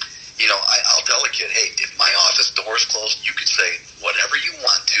sometimes, I'll tell a kid, hey, if my office door is closed, you can say whatever you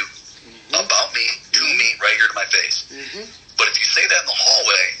want to about me, to me, right here to my face. Mm-hmm. But if you say that in the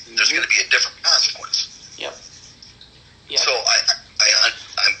hallway, there's going to be a different consequence. Yep. So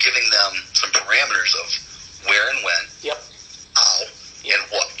I'm giving them some parameters of where and when, how, and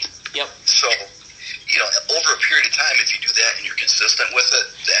what. Yep. So, over a period of time, if you do that and you're consistent with it,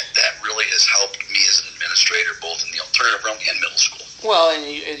 that really has helped me as an administrator, both in the alternative realm and middle school. Well, and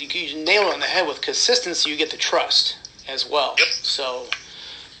you nail it on the head with consistency. You get the trust as well. Yep. So,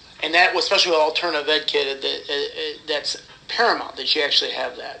 and that, especially with alternative ed kid, that's paramount that you actually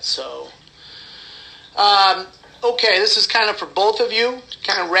have that. So, okay, this is kind of for both of you,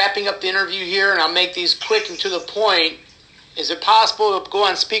 kind of wrapping up the interview here, and I'll make these quick and to the point. Is it possible to go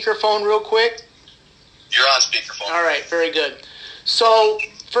on speakerphone real quick? You're on speakerphone. All right, very good. So,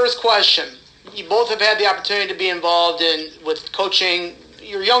 first question. You both have had the opportunity to be involved with coaching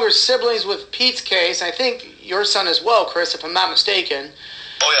your younger siblings with Pete's case. I think your son as well, Chris, if I'm not mistaken.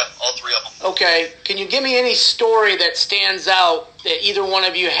 Oh, yeah, all three of them. Okay. Can you give me any story that stands out that either one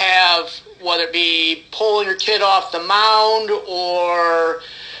of you have, whether it be pulling your kid off the mound or,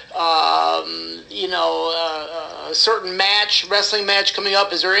 a certain wrestling match coming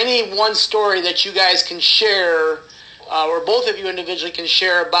up? Is there any one story that you guys can share, or both of you individually can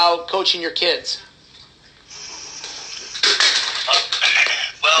share about coaching your kids?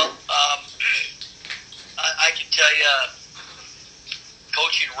 I can tell you,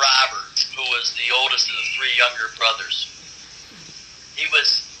 coaching Robert, who was the oldest of the three younger brothers, he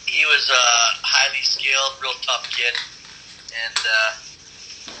was highly skilled, real tough kid, and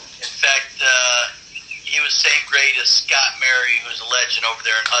in fact, he was same grade as Scott Mary, who's a legend over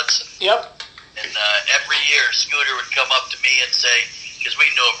there in Hudson. Yep. And every year, Scooter would come up to me and say, because we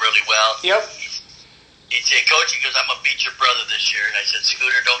knew him really well. Yep. He'd say, Coach, he goes, I'm going to beat your brother this year. And I said,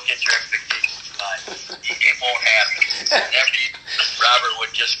 Scooter, don't get your expectations too high. It won't happen. And every year, Robert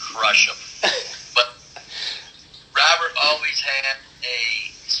would just crush him. But Robert always had a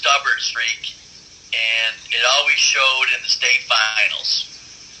stubborn streak, and it always showed in the state finals.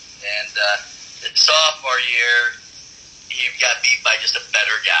 And in sophomore year, he got beat by just a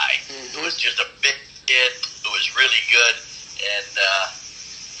better guy. Mm-hmm. Who was just a big kid who was really good, and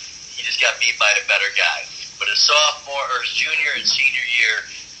he just got beat by a better guy. But his sophomore or his junior and senior year,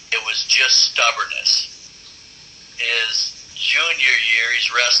 it was just stubbornness. His junior year,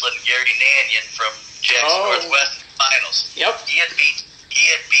 he's wrestling Gary Nanyan from Jackson Northwest in the finals. Yep. He had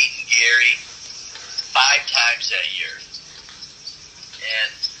beaten Gary 5 times that year.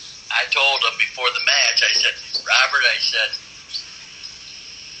 And I told him before the match, I said, Robert, I said,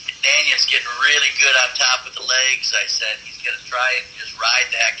 Nanyan's getting really good on top of the legs. I said, he's going to try and just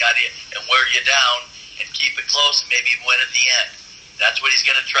ride the heck out of you and wear you down and keep it close and maybe win at the end. That's what he's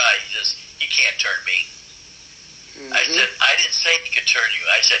going to try. He can't turn me. Mm-hmm. I said, I didn't say he could turn you.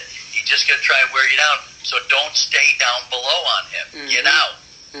 I said, he's just going to try and wear you down, so don't stay down below on him. Mm-hmm. Get out.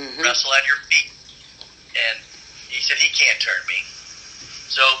 Mm-hmm. Wrestle at your feet. And he said, he can't turn me.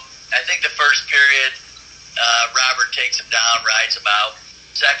 So I think the first period, Robert takes him down, rides him out.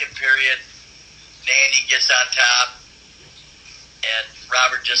 Second period, Nanny gets on top, and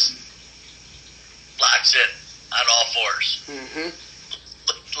Robert just locks in on all fours. Mm-hmm.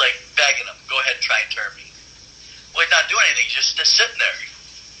 Like begging him, go ahead and try and turn me. Well, he's not doing anything, he's just sitting there.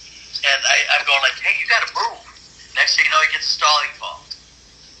 And I'm going like, hey, you got to move. Next thing you know, he gets a stalling call.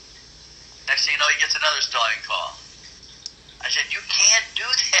 Next thing you know, he gets another stalling call. I said, you can't do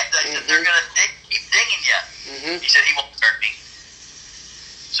that. I said, they're going to keep dinging you. Mm-hmm. He said, he won't turn me.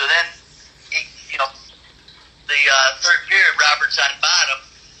 So then, the third period, Robert's on bottom,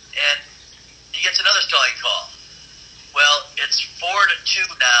 and he gets another stalling call. Well, it's 4-2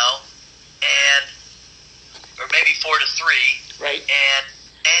 now, or maybe 4-3. Right. And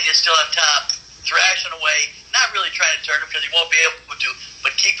Nanya's still on top, thrashing away, not really trying to turn him because he won't be able to,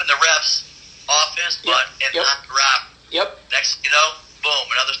 but keeping the refs off his butt and on the rock. Yep. Next thing you know,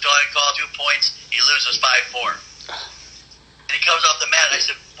 boom, another stalling call, 2 points. He loses 5-4. And he comes off the mat, and I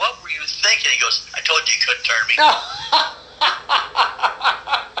said, what were you thinking? He goes, I told you couldn't turn me. They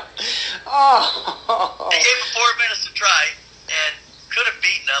gave him 4 minutes to try, and could have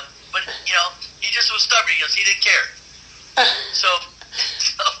beaten him, but, he just was stubborn. He goes, he didn't care. So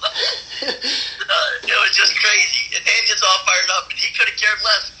it was just crazy. And Nanyan's all fired up, and he could have cared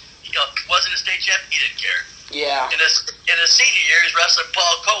less. Wasn't a state champ, he didn't care. Yeah. In his senior year, he's wrestling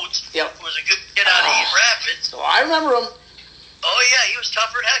Paul Coates, who was a good kid out of East Rapids. So I remember him. Oh, yeah, he was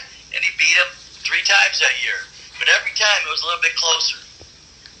tougher than heck. And he beat him 3 times that year. But every time it was a little bit closer.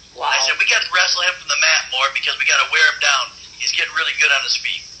 Wow. I said, we got to wrestle him from the mat more because we got to wear him down. He's getting really good on his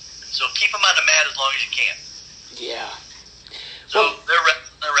feet. So keep him on the mat as long as you can. Yeah. So they're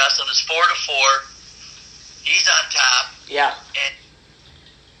wrestling. It's 4-4. He's on top. Yeah. And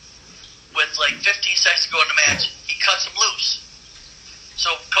with like 15 seconds to go in the match, he cuts him loose.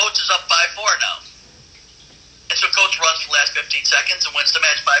 So Coach is up 5-4 now. And so Coach runs for the last 15 seconds and wins the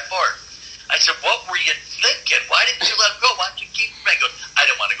match 5-4. I said, what were you thinking? Why didn't you let him go? Why didn't you keep him? He goes, I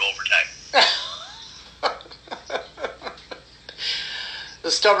didn't want to go overtime.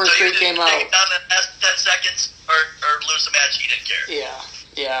 The stubborn streak came out. Take it down the last 10 seconds or lose the match. He didn't care.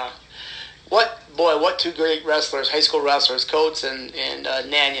 Yeah. What 2 great wrestlers, high school wrestlers, Coates and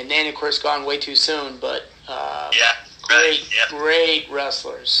Nanyan. Nanyan, of course, gone way too soon, but great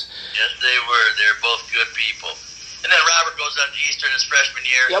wrestlers. Yes, they were. They were both good people. And then Robert goes on to Eastern his freshman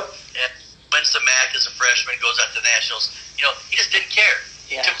year. Yep. And wins the MAC as a freshman, goes out to Nationals. He just didn't care.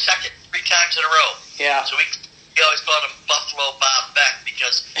 Yeah. He took second 3 times in a row. Yeah. So we always called him Buffalo Bob Beck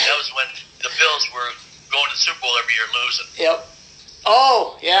because that was when the Bills were going to the Super Bowl every year losing. Yep.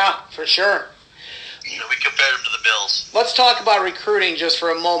 Oh, yeah, for sure. So we compared him to the Bills. Let's talk about recruiting just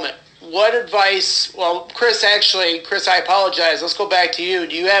for a moment. What advice, Chris, I apologize. Let's go back to you.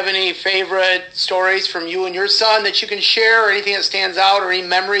 Do you have any favorite stories from you and your son that you can share, or anything that stands out, or any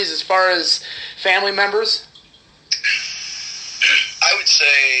memories as far as family members? I would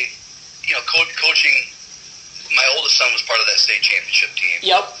say, coaching, my oldest son was part of that state championship team.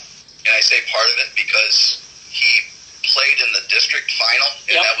 Yep. And I say part of it because he played in the district final,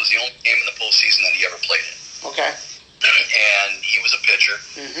 and that was the only game in the postseason that he ever played in. Okay. And he was a pitcher.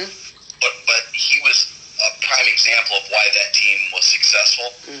 Mm-hmm. But he was a prime example of why that team was successful,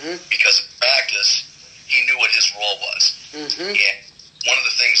 because in practice, he knew what his role was. Mm-hmm. And one of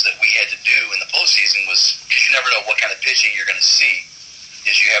the things that we had to do in the postseason was, because you never know what kind of pitching you're going to see,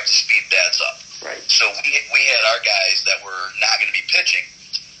 is you have to speed bats up. Right. So we had our guys that were not going to be pitching,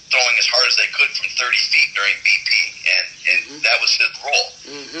 throwing as hard as they could from 30 feet during BP, and that was his role.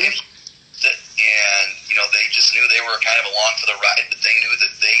 Mm-hmm. And they just knew they were kind of along for the ride, but they knew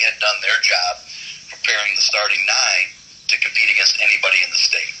that they had done their job preparing the starting 9 to compete against anybody in the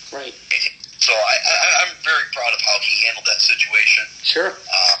state. Right. So I'm very proud of how he handled that situation. Sure.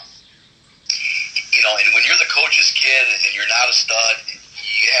 And when you're the coach's kid and you're not a stud,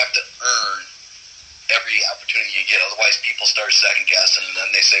 you have to earn every start second guessing, and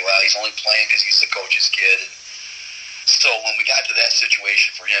then they say, well, he's only playing because he's the coach's kid. And so when we got to that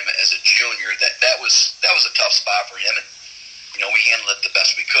situation for him as a junior, that was a tough spot for him, and we handled it the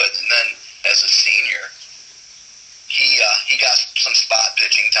best we could. And then as a senior, he got some spot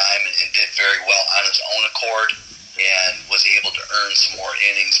pitching time and did very well on his own accord, and was able to earn some more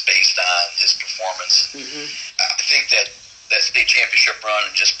innings based on his performance. Mm-hmm. I think that state championship run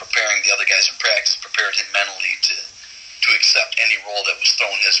and just preparing the other guys in practice prepared him mentally to accept any role that was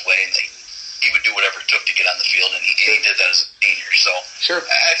thrown his way, and he would do whatever it took to get on the field, and he did that as a senior. So sure.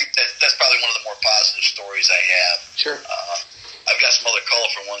 I think that's probably one of the more positive stories I have. Sure. I've got some other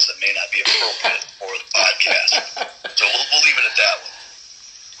colorful ones that may not be appropriate for the podcast, so we'll leave it at that one.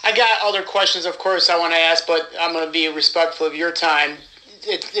 I got other questions, of course, I want to ask, but I'm going to be respectful of your time.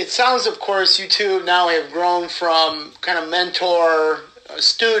 It sounds, of course, you two now have grown from kind of mentor,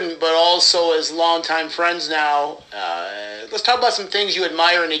 student, but also as longtime friends now. Let's talk about some things you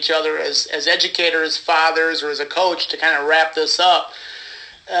admire in each other as educators, fathers, or as a coach to kind of wrap this up.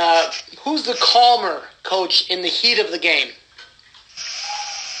 Who's the calmer coach in the heat of the game?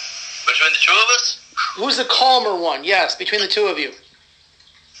 Between the two of us? Who's the calmer one? Yes, between the two of you.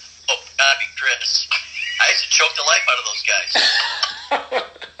 Oh, gotta be Chris. I used to choke the life out of those guys.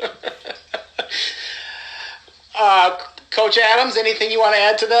 Coach Adams, anything you want to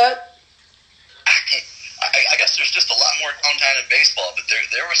add to that? I guess there's just a lot more downtime in baseball, but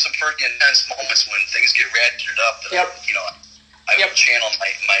there were some pretty intense moments when things get ratcheted up that yep. I would channel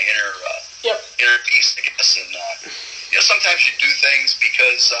my inner beast, I guess, and sometimes you do things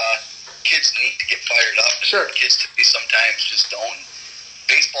because kids need to get fired up, and sure. Kids today sometimes just don't.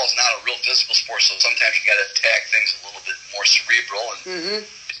 Baseball is not a real physical sport, so sometimes you got to attack things a little bit more cerebral, and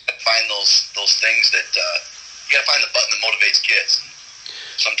find those things that you got to find the button that motivates kids.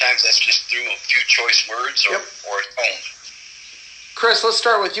 Sometimes that's just through a few choice words or a tone. Chris, let's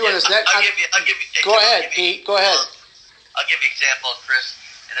start with you on this next. I'll give you. Go ahead, Pete. Go ahead. I'll give you an example of Chris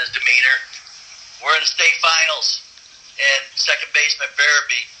and his demeanor. We're in the state finals, and second baseman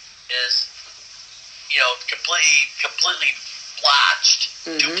Barabee is, completely blotched.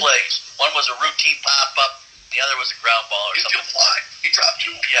 Two plays. One was a routine pop-up. The other was a ground ball or something. He dropped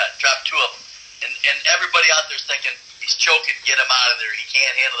two. Yeah, dropped two of them. And everybody out there's thinking, he's choking, get him out of there. He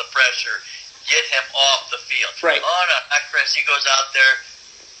can't handle the pressure. Get him off the field. Right. Oh, no, not Chris. He goes out there,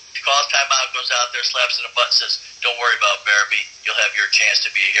 calls timeout, goes out there, slaps in a butt, says, don't worry about Barabee. You'll have your chance to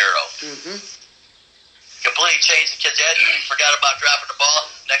be a hero. Completely changed the kid's attitude. He forgot about dropping the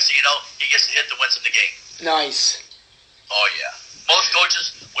ball. Next thing you know, he gets the hit that wins him the game. Nice. Oh, yeah. Most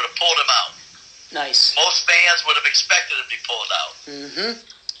coaches would have pulled him out. Nice. Most fans would have expected him to be pulled out.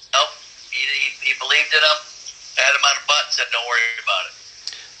 No, he believed in him, pat him on the butt, and said, don't worry about it.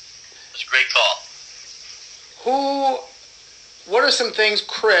 It was a great call. What are some things,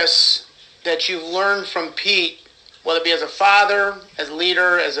 Chris, that you've learned from Pete, whether it be as a father, as a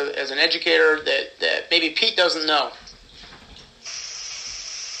leader, as an educator, that maybe Pete doesn't know?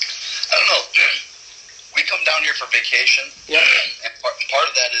 I don't know. We come down here for vacation, and part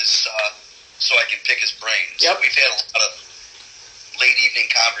of that is so I can pick his brains. Yep. We've had a lot of late evening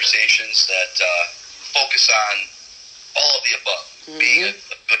conversations that focus on all of the above, being a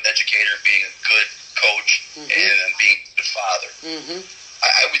good educator, being a good coach, and being a good father.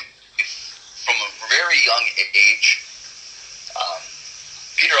 I would, from a very young age,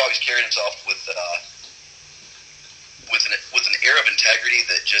 Peter always carried himself with an air of integrity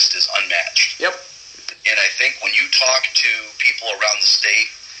that just is unmatched. Yep. And I think when you talk to people around the state,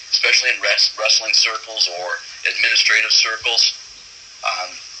 especially in wrestling circles or administrative circles,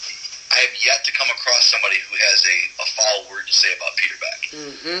 I have yet to come across somebody who has a foul word to say about Peter Beck.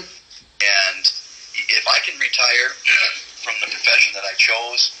 And if I can retire from the profession that I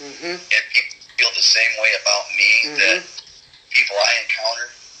chose, and people feel the same way about me that people I encounter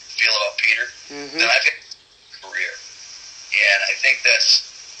feel about Peter, then I've had a career. And I think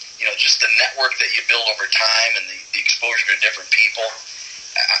that's, just the network that you build over time and the exposure to different people.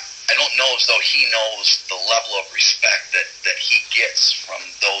 I don't know as though he knows the level of respect that he gets from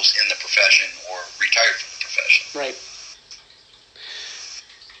those in the profession or retired from the profession. Right.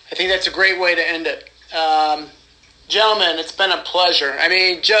 I think that's a great way to end it. Gentlemen, it's been a pleasure. I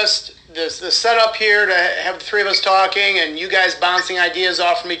mean, just the setup here to have the three of us talking and you guys bouncing ideas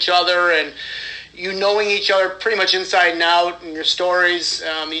off from each other and you knowing each other pretty much inside and out and your stories.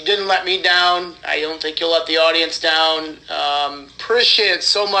 You didn't let me down. I don't think you'll let the audience down. Appreciate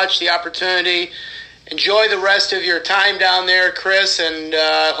so much the opportunity. Enjoy the rest of your time down there, Chris, and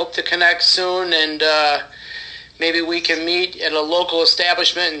hope to connect soon. And maybe we can meet at a local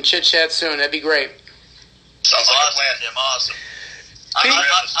establishment and chit-chat soon. That'd be great. Sounds like a Awesome, plan. Tim. Awesome. Pete?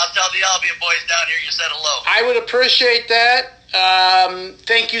 I'll tell the Albion boys down here you said hello. I would appreciate that.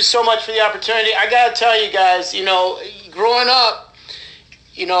 Thank you so much for the opportunity. I got to tell you guys, growing up,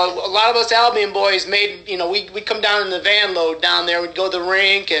 a lot of us Albion boys made, we'd come down in the van load down there. We'd go to the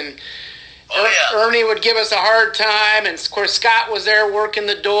rink, and Ernie would give us a hard time. And, of course, Scott was there working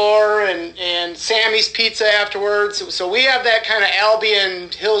the door, and Sammy's Pizza afterwards. So we have that kind of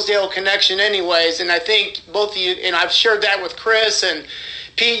Albion-Hillsdale connection anyways. And I think both of you, and I've shared that with Chris and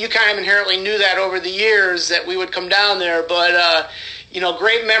Pete, you kind of inherently knew that over the years that we would come down there. But,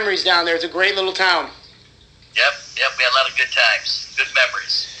 great memories down there. It's a great little town. Yep, we had a lot of good times. Good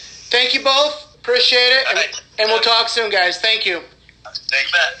memories. Thank you both. Appreciate it. All right. And we'll talk soon, guys. Thank you.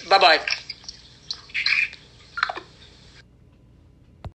 Thanks, Matt. Bye-bye.